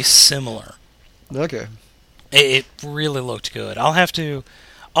very similar. Okay. It really looked good. I'll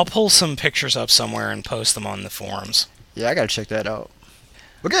pull some pictures up somewhere and post them on the forums. Yeah, I gotta check that out.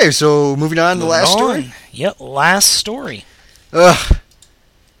 Okay, so moving on to the last story? Yep, last story. Ugh.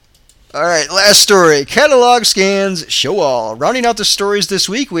 Alright, last story. Catalog scans, show all. Rounding out the stories this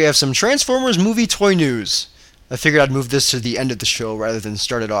week, we have some Transformers movie toy news. I figured I'd move this to the end of the show rather than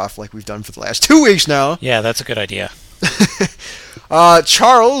start it off like we've done for the last 2 weeks now. Yeah, that's a good idea.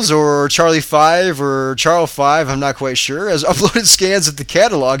 Charles, or Charlie 5, or Charles 5, I'm not quite sure, has uploaded scans of the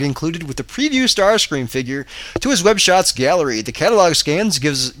catalog included with the preview Starscream figure to his WebShots gallery. The catalog scans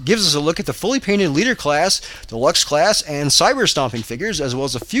gives us a look at the fully painted Leader Class, Deluxe Class, and Cyber Stomping figures, as well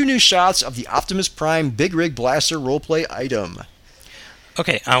as a few new shots of the Optimus Prime Big Rig Blaster roleplay item.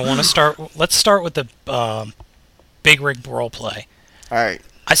 Okay, let's start with the Big Rig roleplay. Alright.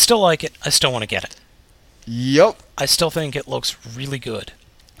 I still like it. I still want to get it. Yep. I still think it looks really good.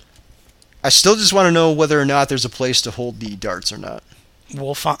 I still just want to know whether or not there's a place to hold the darts or not.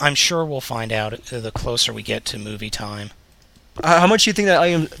 I'm sure we'll find out the closer we get to movie time. How much do you think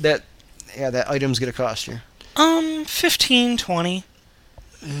that item's gonna cost you? 15, 20.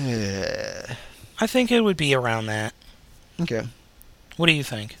 Yeah. I think it would be around that. Okay. What do you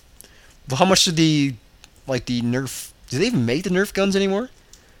think? Well, how much did the Nerf? Do they even make the Nerf guns anymore?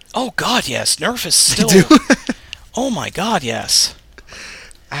 Oh God, yes. Nerf is still. Oh my God, yes.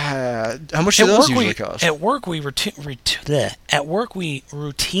 How much do those usually cost? At work, we routinely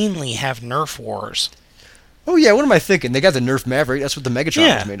have Nerf wars. Oh yeah, what am I thinking? They got the Nerf Maverick. That's what the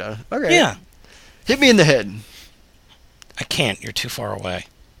Megatron was made of. Okay. Yeah. Hit me in the head. I can't. You're too far away.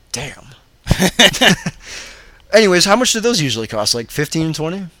 Damn. Anyways, how much do those usually cost? Like 15,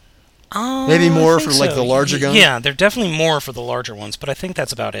 20? Maybe more for like the larger guns? Yeah, they're definitely more for the larger ones, but I think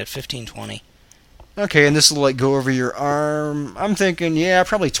that's about it, 15, 20. Okay, and this will like go over your arm. I'm thinking, yeah,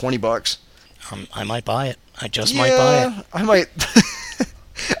 probably $20. I might buy it. I just might buy it. I might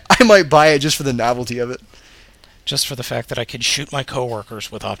I might buy it just for the novelty of it. Just for the fact that I could shoot my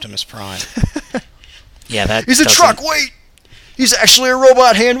coworkers with Optimus Prime. Yeah, that He's a truck, wait! He's actually a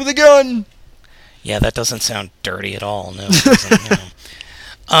robot hand with a gun! Yeah, that doesn't sound dirty at all. No, it doesn't. No.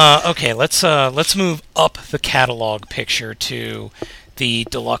 Okay, let's move up the catalog picture to the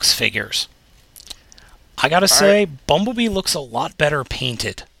deluxe figures. I gotta say, Bumblebee looks a lot better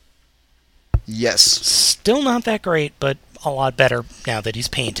painted. Yes. Still not that great, but a lot better now that he's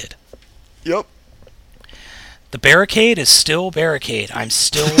painted. Yep. The Barricade is still Barricade. I'm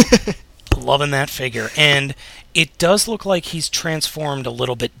still Loving that figure. And it does look like he's transformed a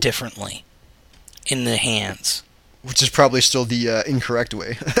little bit differently in the hands. Which is probably still the incorrect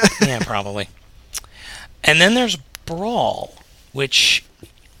way. Yeah, probably. And then there's Brawl, which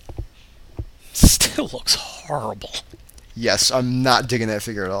still looks horrible. Yes, I'm not digging that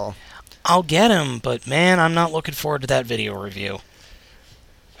figure at all. I'll get him, but man, I'm not looking forward to that video review.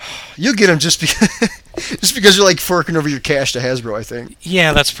 You'll get him just because you're like forking over your cash to Hasbro, I think.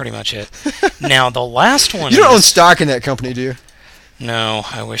 Yeah, that's pretty much it. Now, the last one You don't own stock in that company, do you? No,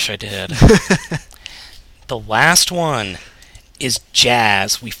 I wish I did. The last one is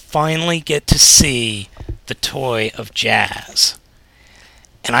Jazz. We finally get to see the toy of Jazz.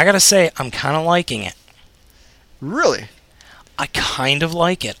 And I gotta say, I'm kind of liking it. Really? I kind of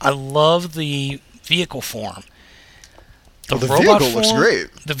like it. I love the vehicle form. The vehicle looks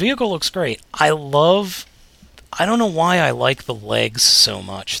great. The vehicle looks great. I don't know why I like the legs so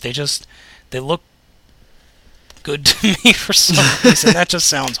much. They look good to me for some reason. That just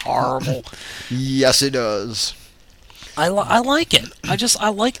sounds horrible. Yes, it does. I like it. I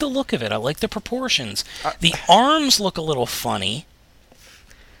like the look of it. I like the proportions. The arms look a little funny.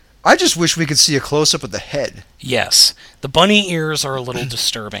 I just wish we could see a close-up of the head. Yes. The bunny ears are a little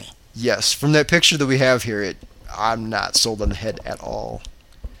disturbing. Yes, from that picture that we have here, I'm not sold on the head at all.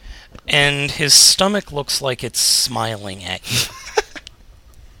 And his stomach looks like it's smiling at you.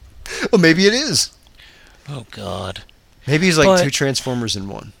 Well, maybe it is. Oh, God. Maybe he's like two Transformers in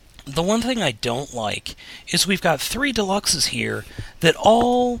one. The one thing I don't like is we've got 3 deluxes here that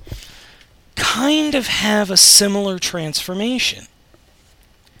all kind of have a similar transformation.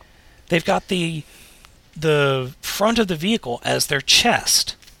 They've got the front of the vehicle as their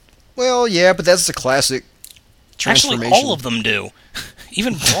chest. Well, yeah, but that's the classic transformation. Actually, all of them do.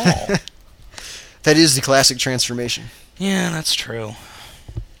 Even Brawl. That is the classic transformation. Yeah, that's true.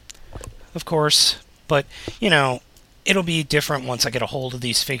 Of course. But, it'll be different once I get a hold of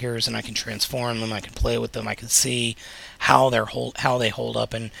these figures and I can transform them, I can play with them, I can see how they hold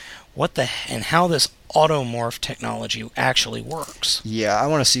up and how this automorph technology actually works. Yeah, I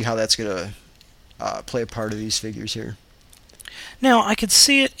want to see how that's going to play a part of these figures here. Now, I could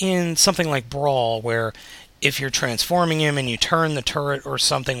see it in something like Brawl, where if you're transforming him and you turn the turret or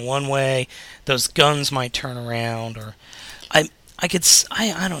something one way, those guns might turn around, or I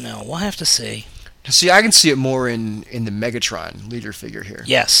don't know. We'll have to see. See, I can see it more in the Megatron leader figure here.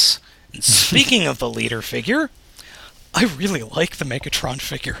 Yes. And speaking of the leader figure, I really like the Megatron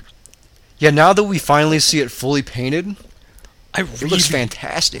figure. Yeah, now that we finally see it fully painted, it looks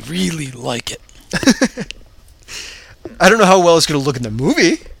fantastic. Really like it. I don't know how well it's going to look in the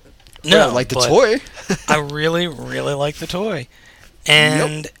movie. No, I like the toy. I really, really like the toy.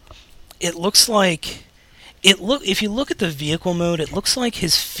 And it looks like... if you look at the vehicle mode, it looks like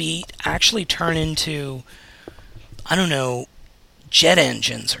his feet actually turn into, I don't know, jet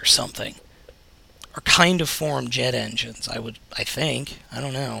engines or something. Or kind of form jet engines, I think. I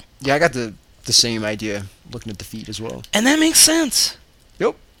don't know. Yeah, I got the same idea looking at the feet as well. And that makes sense.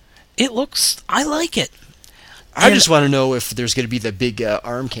 Yep. I like it. I just want to know if there's going to be the big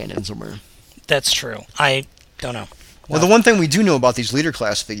arm cannon somewhere. That's true. I don't know. Well, the one thing we do know about these leader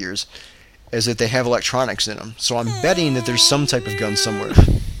class figures is that they have electronics in them. So I'm betting that there's some type of gun somewhere.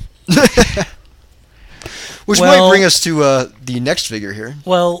 Which might bring us to the next figure here.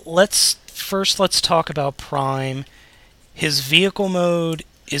 Well, let's talk about Prime. His vehicle mode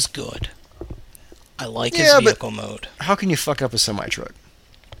is good. I like his vehicle mode. How can you fuck up a semi-truck?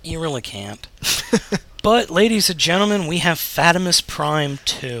 You really can't. But, ladies and gentlemen, we have Fatimus Prime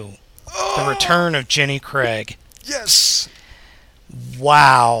 2. The return of Jenny Craig. Yes!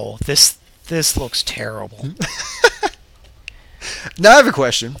 Wow. This looks terrible. Now I have a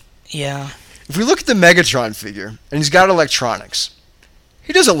question. Yeah. If we look at the Megatron figure, and he's got electronics,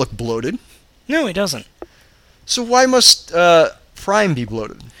 he doesn't look bloated. No, he doesn't. So why must Prime be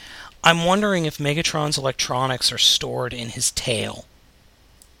bloated? I'm wondering if Megatron's electronics are stored in his tail.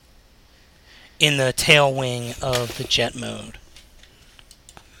 In the tail wing of the jet mode.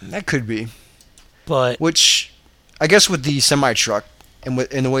 That could be. But which, I guess with the semi-truck, and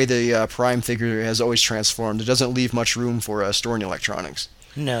in the way the Prime figure has always transformed, it doesn't leave much room for storing electronics.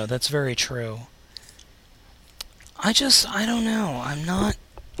 No, that's very true. I don't know. I'm not...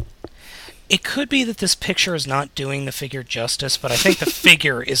 It could be that this picture is not doing the figure justice, but I think the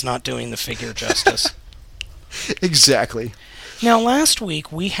figure is not doing the figure justice. Exactly. Now, last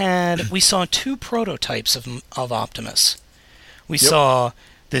week we saw 2 prototypes of Optimus. We saw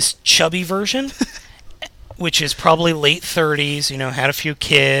this chubby version, which is probably late 30s, had a few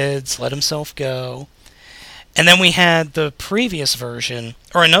kids, let himself go. And then we had the previous version,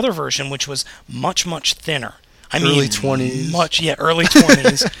 or another version, which was much, much thinner. Early 20s. Early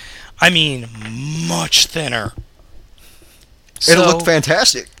 20s. I mean, much thinner. It looked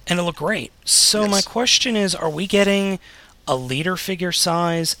fantastic. And it looked great. So my question is, are we getting a leader figure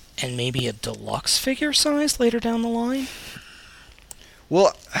size and maybe a deluxe figure size later down the line?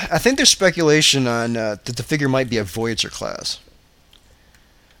 Well, I think there's speculation on that the figure might be a Voyager class.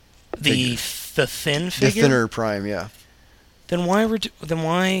 The thin figure? The thinner Prime, yeah. Then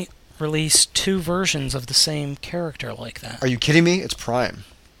why release two versions of the same character like that? Are you kidding me? It's Prime.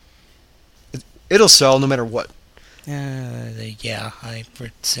 It'll sell no matter what. Yeah, I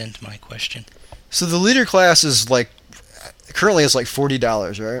rescind my question. So the leader class is currently it's like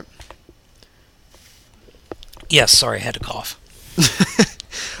 $40, right? Yes, sorry, I had to cough.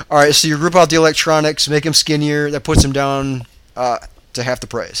 All right, so you rip out the electronics, make him skinnier. That puts him down to half the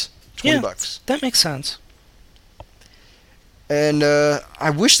price, $20. That makes sense. And I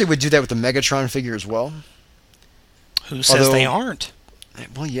wish they would do that with the Megatron figure as well. Who says they aren't?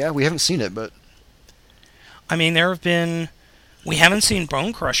 Well, yeah, we haven't seen it, but I mean, we haven't seen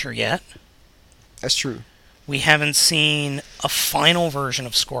Bone Crusher yet. That's true. We haven't seen a final version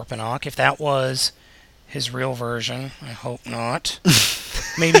of Scorponok. If that was his real version, I hope not.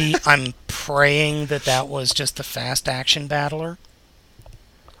 Maybe I'm praying that was just the fast action battler.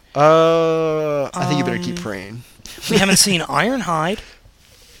 I think you better keep praying. We haven't seen Ironhide.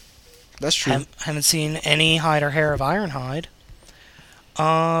 That's true. Haven't seen any hide or hair of Ironhide.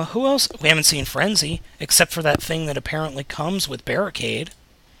 Who else? We haven't seen Frenzy, except for that thing that apparently comes with Barricade.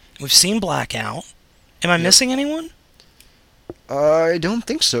 We've seen Blackout. Am I missing anyone? I don't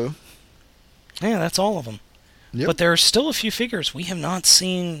think so. Yeah, that's all of them. Yep. But there are still a few figures we have not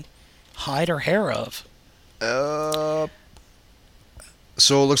seen hide or hair of. So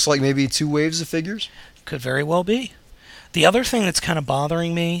it looks like maybe 2 waves of figures? Could very well be. The other thing that's kind of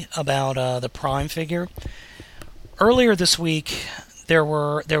bothering me about the Prime figure, earlier this week there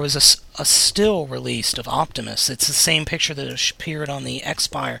was a still released of Optimus. It's the same picture that appeared on the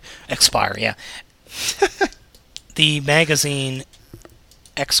Expire, yeah. The magazine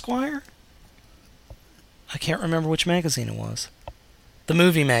Esquire? I can't remember which magazine it was. The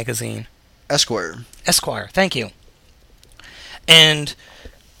movie magazine. Esquire, thank you. And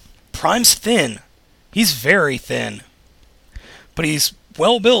Prime's thin. He's very thin. But he's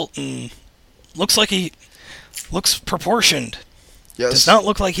well built and looks proportioned. Yes. Does not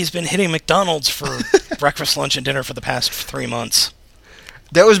look like he's been hitting McDonald's for breakfast, lunch, and dinner for the past 3 months.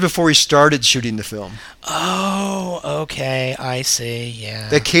 That was before he started shooting the film. Oh, okay, I see, yeah.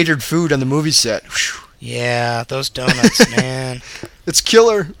 They catered food on the movie set. Whew. Yeah, those donuts, man. It's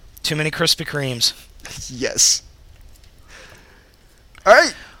killer. Too many Krispy Kremes. Yes. All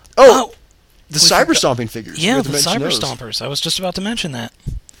right. The Cyber Stomping figures. Yeah, the Cyber Stompers. I was just about to mention that.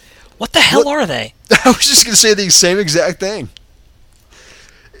 What the hell are they? I was just going to say the same exact thing.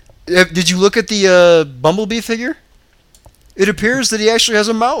 Did you look at the Bumblebee figure? It appears that he actually has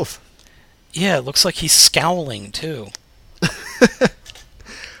a mouth. Yeah, it looks like he's scowling, too.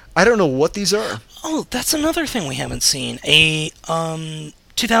 I don't know what these are. Oh, that's another thing we haven't seen. A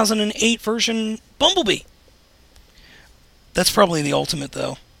 2008 version Bumblebee. That's probably the ultimate,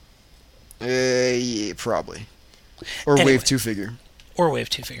 though. Yeah, probably. Or anyway. Wave 2 figure. Or Wave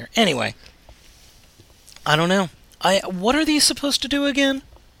 2 figure. Anyway. I don't know. What are these supposed to do again?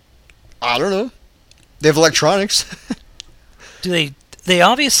 I don't know. They have electronics. Do they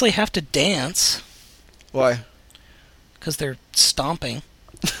obviously have to dance. Why? Because they're stomping.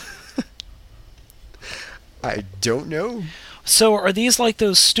 I don't know. So are these like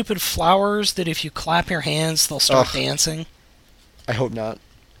those stupid flowers that if you clap your hands, they'll start dancing? I hope not.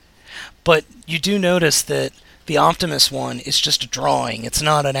 But you do notice that the Optimus one is just a drawing. It's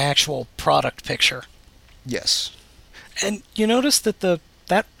not an actual product picture. Yes. And you notice that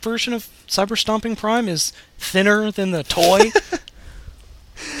that version of Cyber Stomping Prime is thinner than the toy?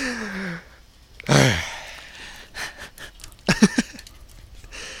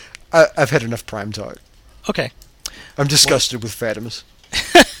 I've had enough Prime talk. Okay. I'm disgusted with Fatimus.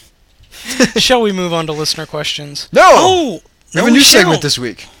 Shall we move on to listener questions? No! Oh! We have a new segment this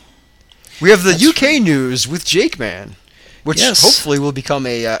week. We have the UK news with Jake Man, which hopefully will become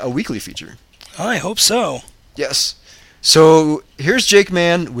a weekly feature. I hope so. Yes. So here's Jake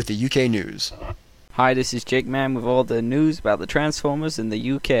Man with the UK news. Hi, this is Jake Man with all the news about the Transformers in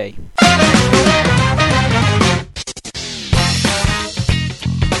the UK.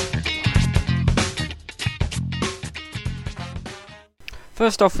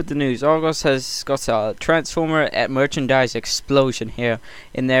 First off with the news, Argos has got a Transformer at merchandise explosion here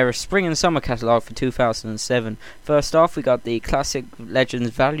in their spring and summer catalogue for 2007. First off, we got the Classic Legends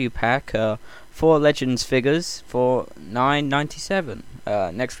Value Pack, 4 Legends figures for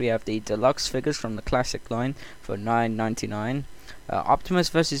 $9.97. Next we have the Deluxe figures from the Classic line for $9.99. Optimus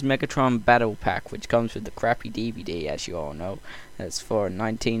vs Megatron Battle Pack, which comes with the crappy DVD, as you all know. That's for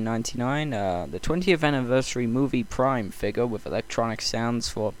 $19.99. The 20th Anniversary Movie Prime figure with electronic sounds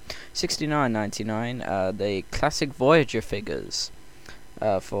for $69.99. The Classic Voyager figures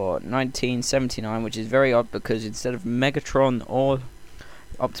for $19.79, which is very odd because instead of Megatron or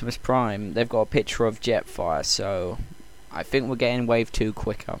Optimus Prime, they've got a picture of Jetfire, so I think we're getting Wave 2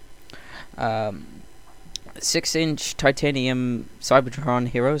 quicker. 6-inch titanium Cybertron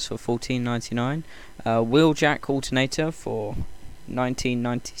Heroes for $14.99. Wheeljack Alternator for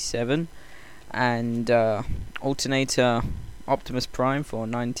 $19.97. And Alternator Optimus Prime for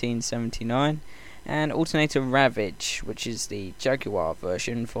 $19.79. And Alternator Ravage, which is the Jaguar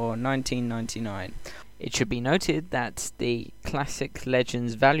version, for $19.99. It should be noted that the Classic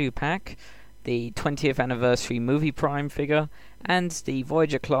Legends Value Pack, the 20th Anniversary Movie Prime figure, and the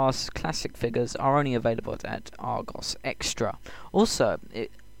Voyager class classic figures are only available at Argos Extra. Also,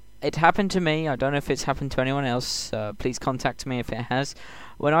 it happened to me. I don't know if it's happened to anyone else. Please contact me if it has.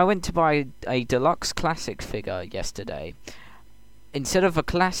 When I went to buy a deluxe classic figure yesterday, instead of a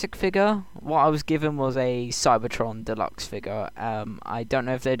classic figure, what I was given was a Cybertron deluxe figure. I don't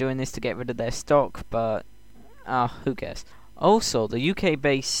know if they're doing this to get rid of their stock, but who cares? Also, the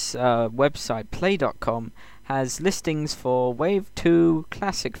UK-based website Play.com has listings for Wave 2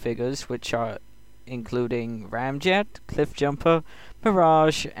 classic figures, which are including Ramjet, Cliffjumper,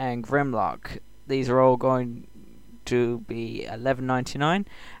 Mirage, and Grimlock. These are all going to be $11.99,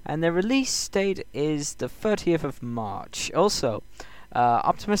 and their release date is the 30th of March. Also,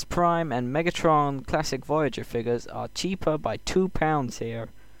 Optimus Prime and Megatron Classic Voyager figures are cheaper by £2 here.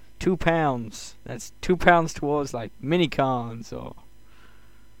 £2. That's £2 towards like mini-cons or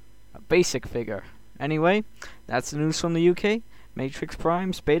a basic figure. Anyway, that's the news from the UK. Matrix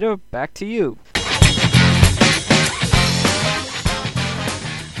Prime, Spader, back to you.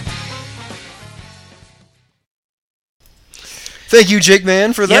 Thank you, Jake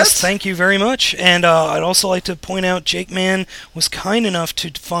Man, for that. Yes, thank you very much. And I'd also like to point out Jake Man was kind enough to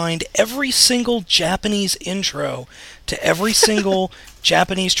find every single Japanese intro to every single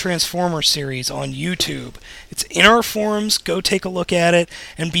Japanese Transformers series on YouTube. It's in our forums. Go take a look at it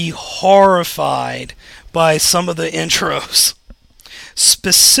and be horrified by some of the intros.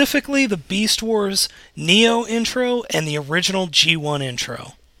 Specifically the Beast Wars Neo intro and the original G1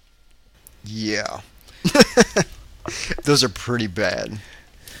 intro. Yeah. Those are pretty bad.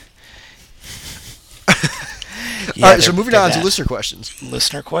 Yeah, Alright, so moving on to listener questions.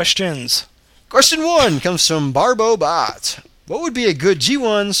 Listener questions. Question 1 comes from Barbo Bot. What would be a good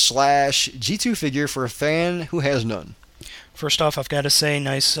G1/G2 figure for a fan who has none? First off, I've got to say,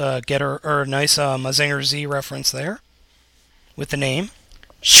 nice Mazinger Z reference there with the name.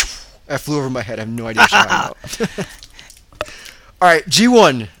 That flew over my head. I have no idea what you're talking about. Alright,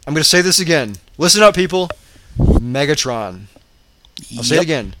 G1. I'm going to say this again. Listen up, people. Megatron. I'll say it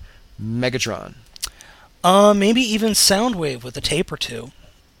again. Megatron. Maybe even Soundwave with a tape or two.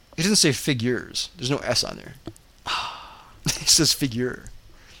 It doesn't say figures. There's no S on there. It says figure.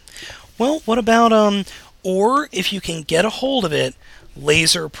 Well, what about, or if you can get a hold of it,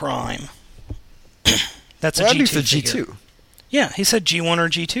 Laser Prime. That's a G2 for figure. G2. Yeah, he said G1 or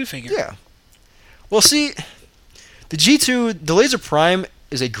G2 figure. Yeah. Well, see, the G2, the Laser Prime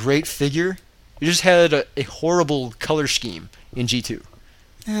is a great figure. It just had a horrible color scheme in G2.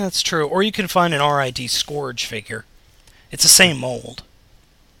 Yeah, that's true. Or you can find an RID Scourge figure. It's the same mold.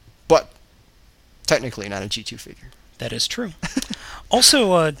 But technically not a G2 figure. That is true.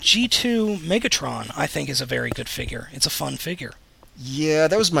 Also, G2 Megatron, I think, is a very good figure. It's a fun figure. Yeah,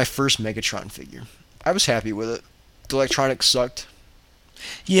 that was my first Megatron figure. I was happy with it. The electronics sucked.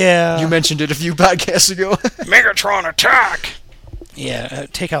 Yeah. You mentioned it a few podcasts ago. Megatron attack! Yeah,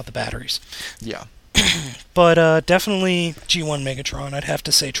 take out the batteries. Yeah. But definitely G1 Megatron, I'd have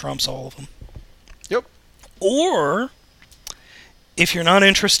to say trumps all of them. Yep. Or, if you're not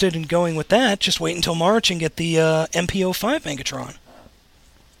interested in going with that, just wait until March and get the MPO5 Megatron.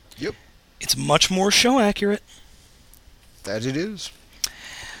 Yep. It's much more show accurate. That it is.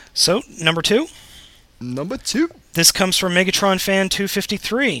 So, number 2? Number 2. This comes from Megatron Fan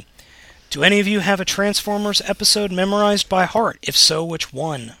 253. Do any of you have a Transformers episode memorized by heart? If so, which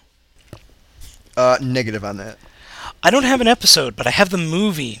one? Negative on that. I don't have an episode, but I have the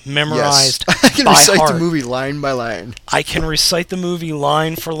movie memorized Yes. I can by recite heart. the movie line by line. I can recite the movie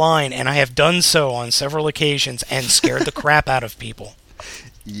line for line, and I have done so on several occasions and scared the crap out of people.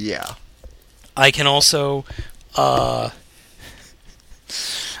 Yeah. I can also, I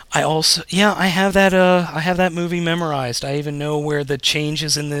have that movie memorized. I even know where the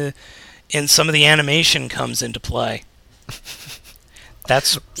changes in some of the animation comes into play.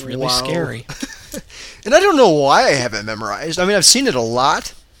 That's really Wow. scary. And I don't know why I have it memorized. I mean, I've seen it a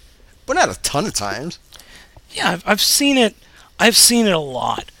lot, but not a ton of times. Yeah, I've seen it. I've seen it a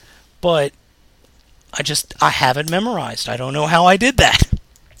lot, but I have it memorized. I don't know how I did that.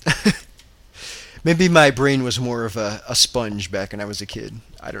 Maybe my brain was more of a sponge back when I was a kid.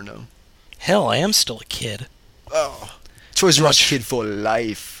 I don't know. Hell, I am still a kid. Oh, Toys R Us Much- kid for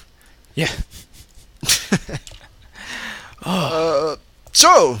life. Yeah.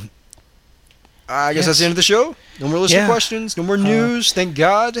 So, I guess Yes. that's the end of the show. No more listener Yeah. questions. No more news. Thank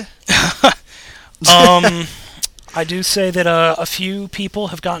God. I do say that a few people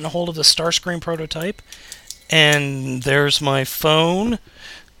have gotten a hold of the Starscream prototype, and there's my phone.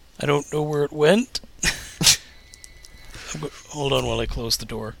 I don't know where it went. Hold on while I close the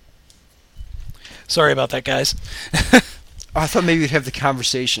door. Sorry about that, guys. I thought maybe we'd have the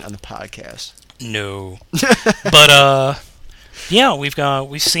conversation on the podcast. No. But yeah,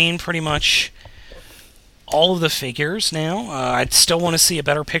 we've seen pretty much all of the figures now. I'd still want to see a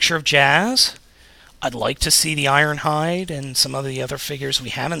better picture of Jazz. I'd like to see the Ironhide and some of the other figures we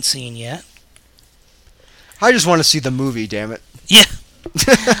haven't seen yet. I just want to see the movie, damn it. Yeah.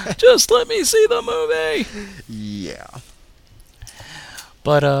 Just let me see the movie. Yeah.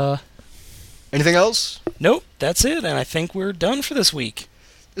 But Anything else? nope, that's it, and I think we're done for this week.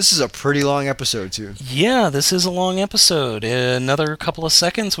 This is a pretty long episode, too. Yeah, this is a long episode. Another couple of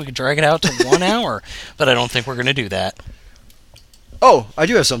seconds, we could drag it out to 1 hour, but I don't think we're going to do that. Oh, I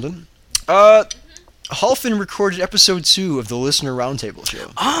do have something. Halfin recorded episode 2 of the Listener Roundtable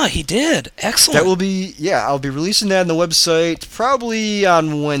show. Ah, he did. Excellent. That will be, I'll be releasing that on the website probably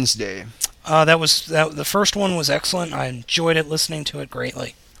on Wednesday. The first one was excellent. I enjoyed it, listening to it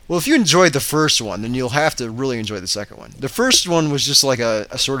greatly. Well, if you enjoyed the first one, then you'll have to really enjoy the second one. The first one was just like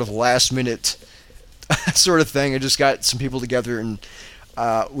a sort of last-minute sort of thing. I just got some people together and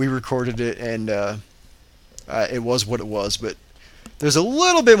we recorded it, and it was what it was. But there's a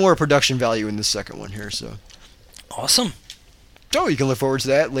little bit more production value in the second one here, so Awesome. you can look forward to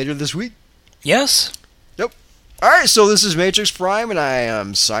that later this week. Yes. Yep. All right, so this is Matrix Prime, and I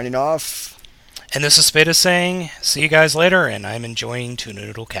am signing off. And this is Spada saying, see you guys later, and I'm enjoying tuna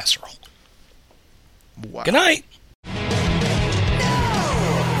noodle casserole. Wow. Good night.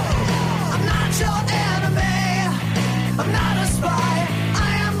 I'm not your enemy. I'm not a spy.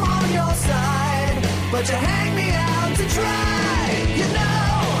 I am on your side. But you hang me out to dry.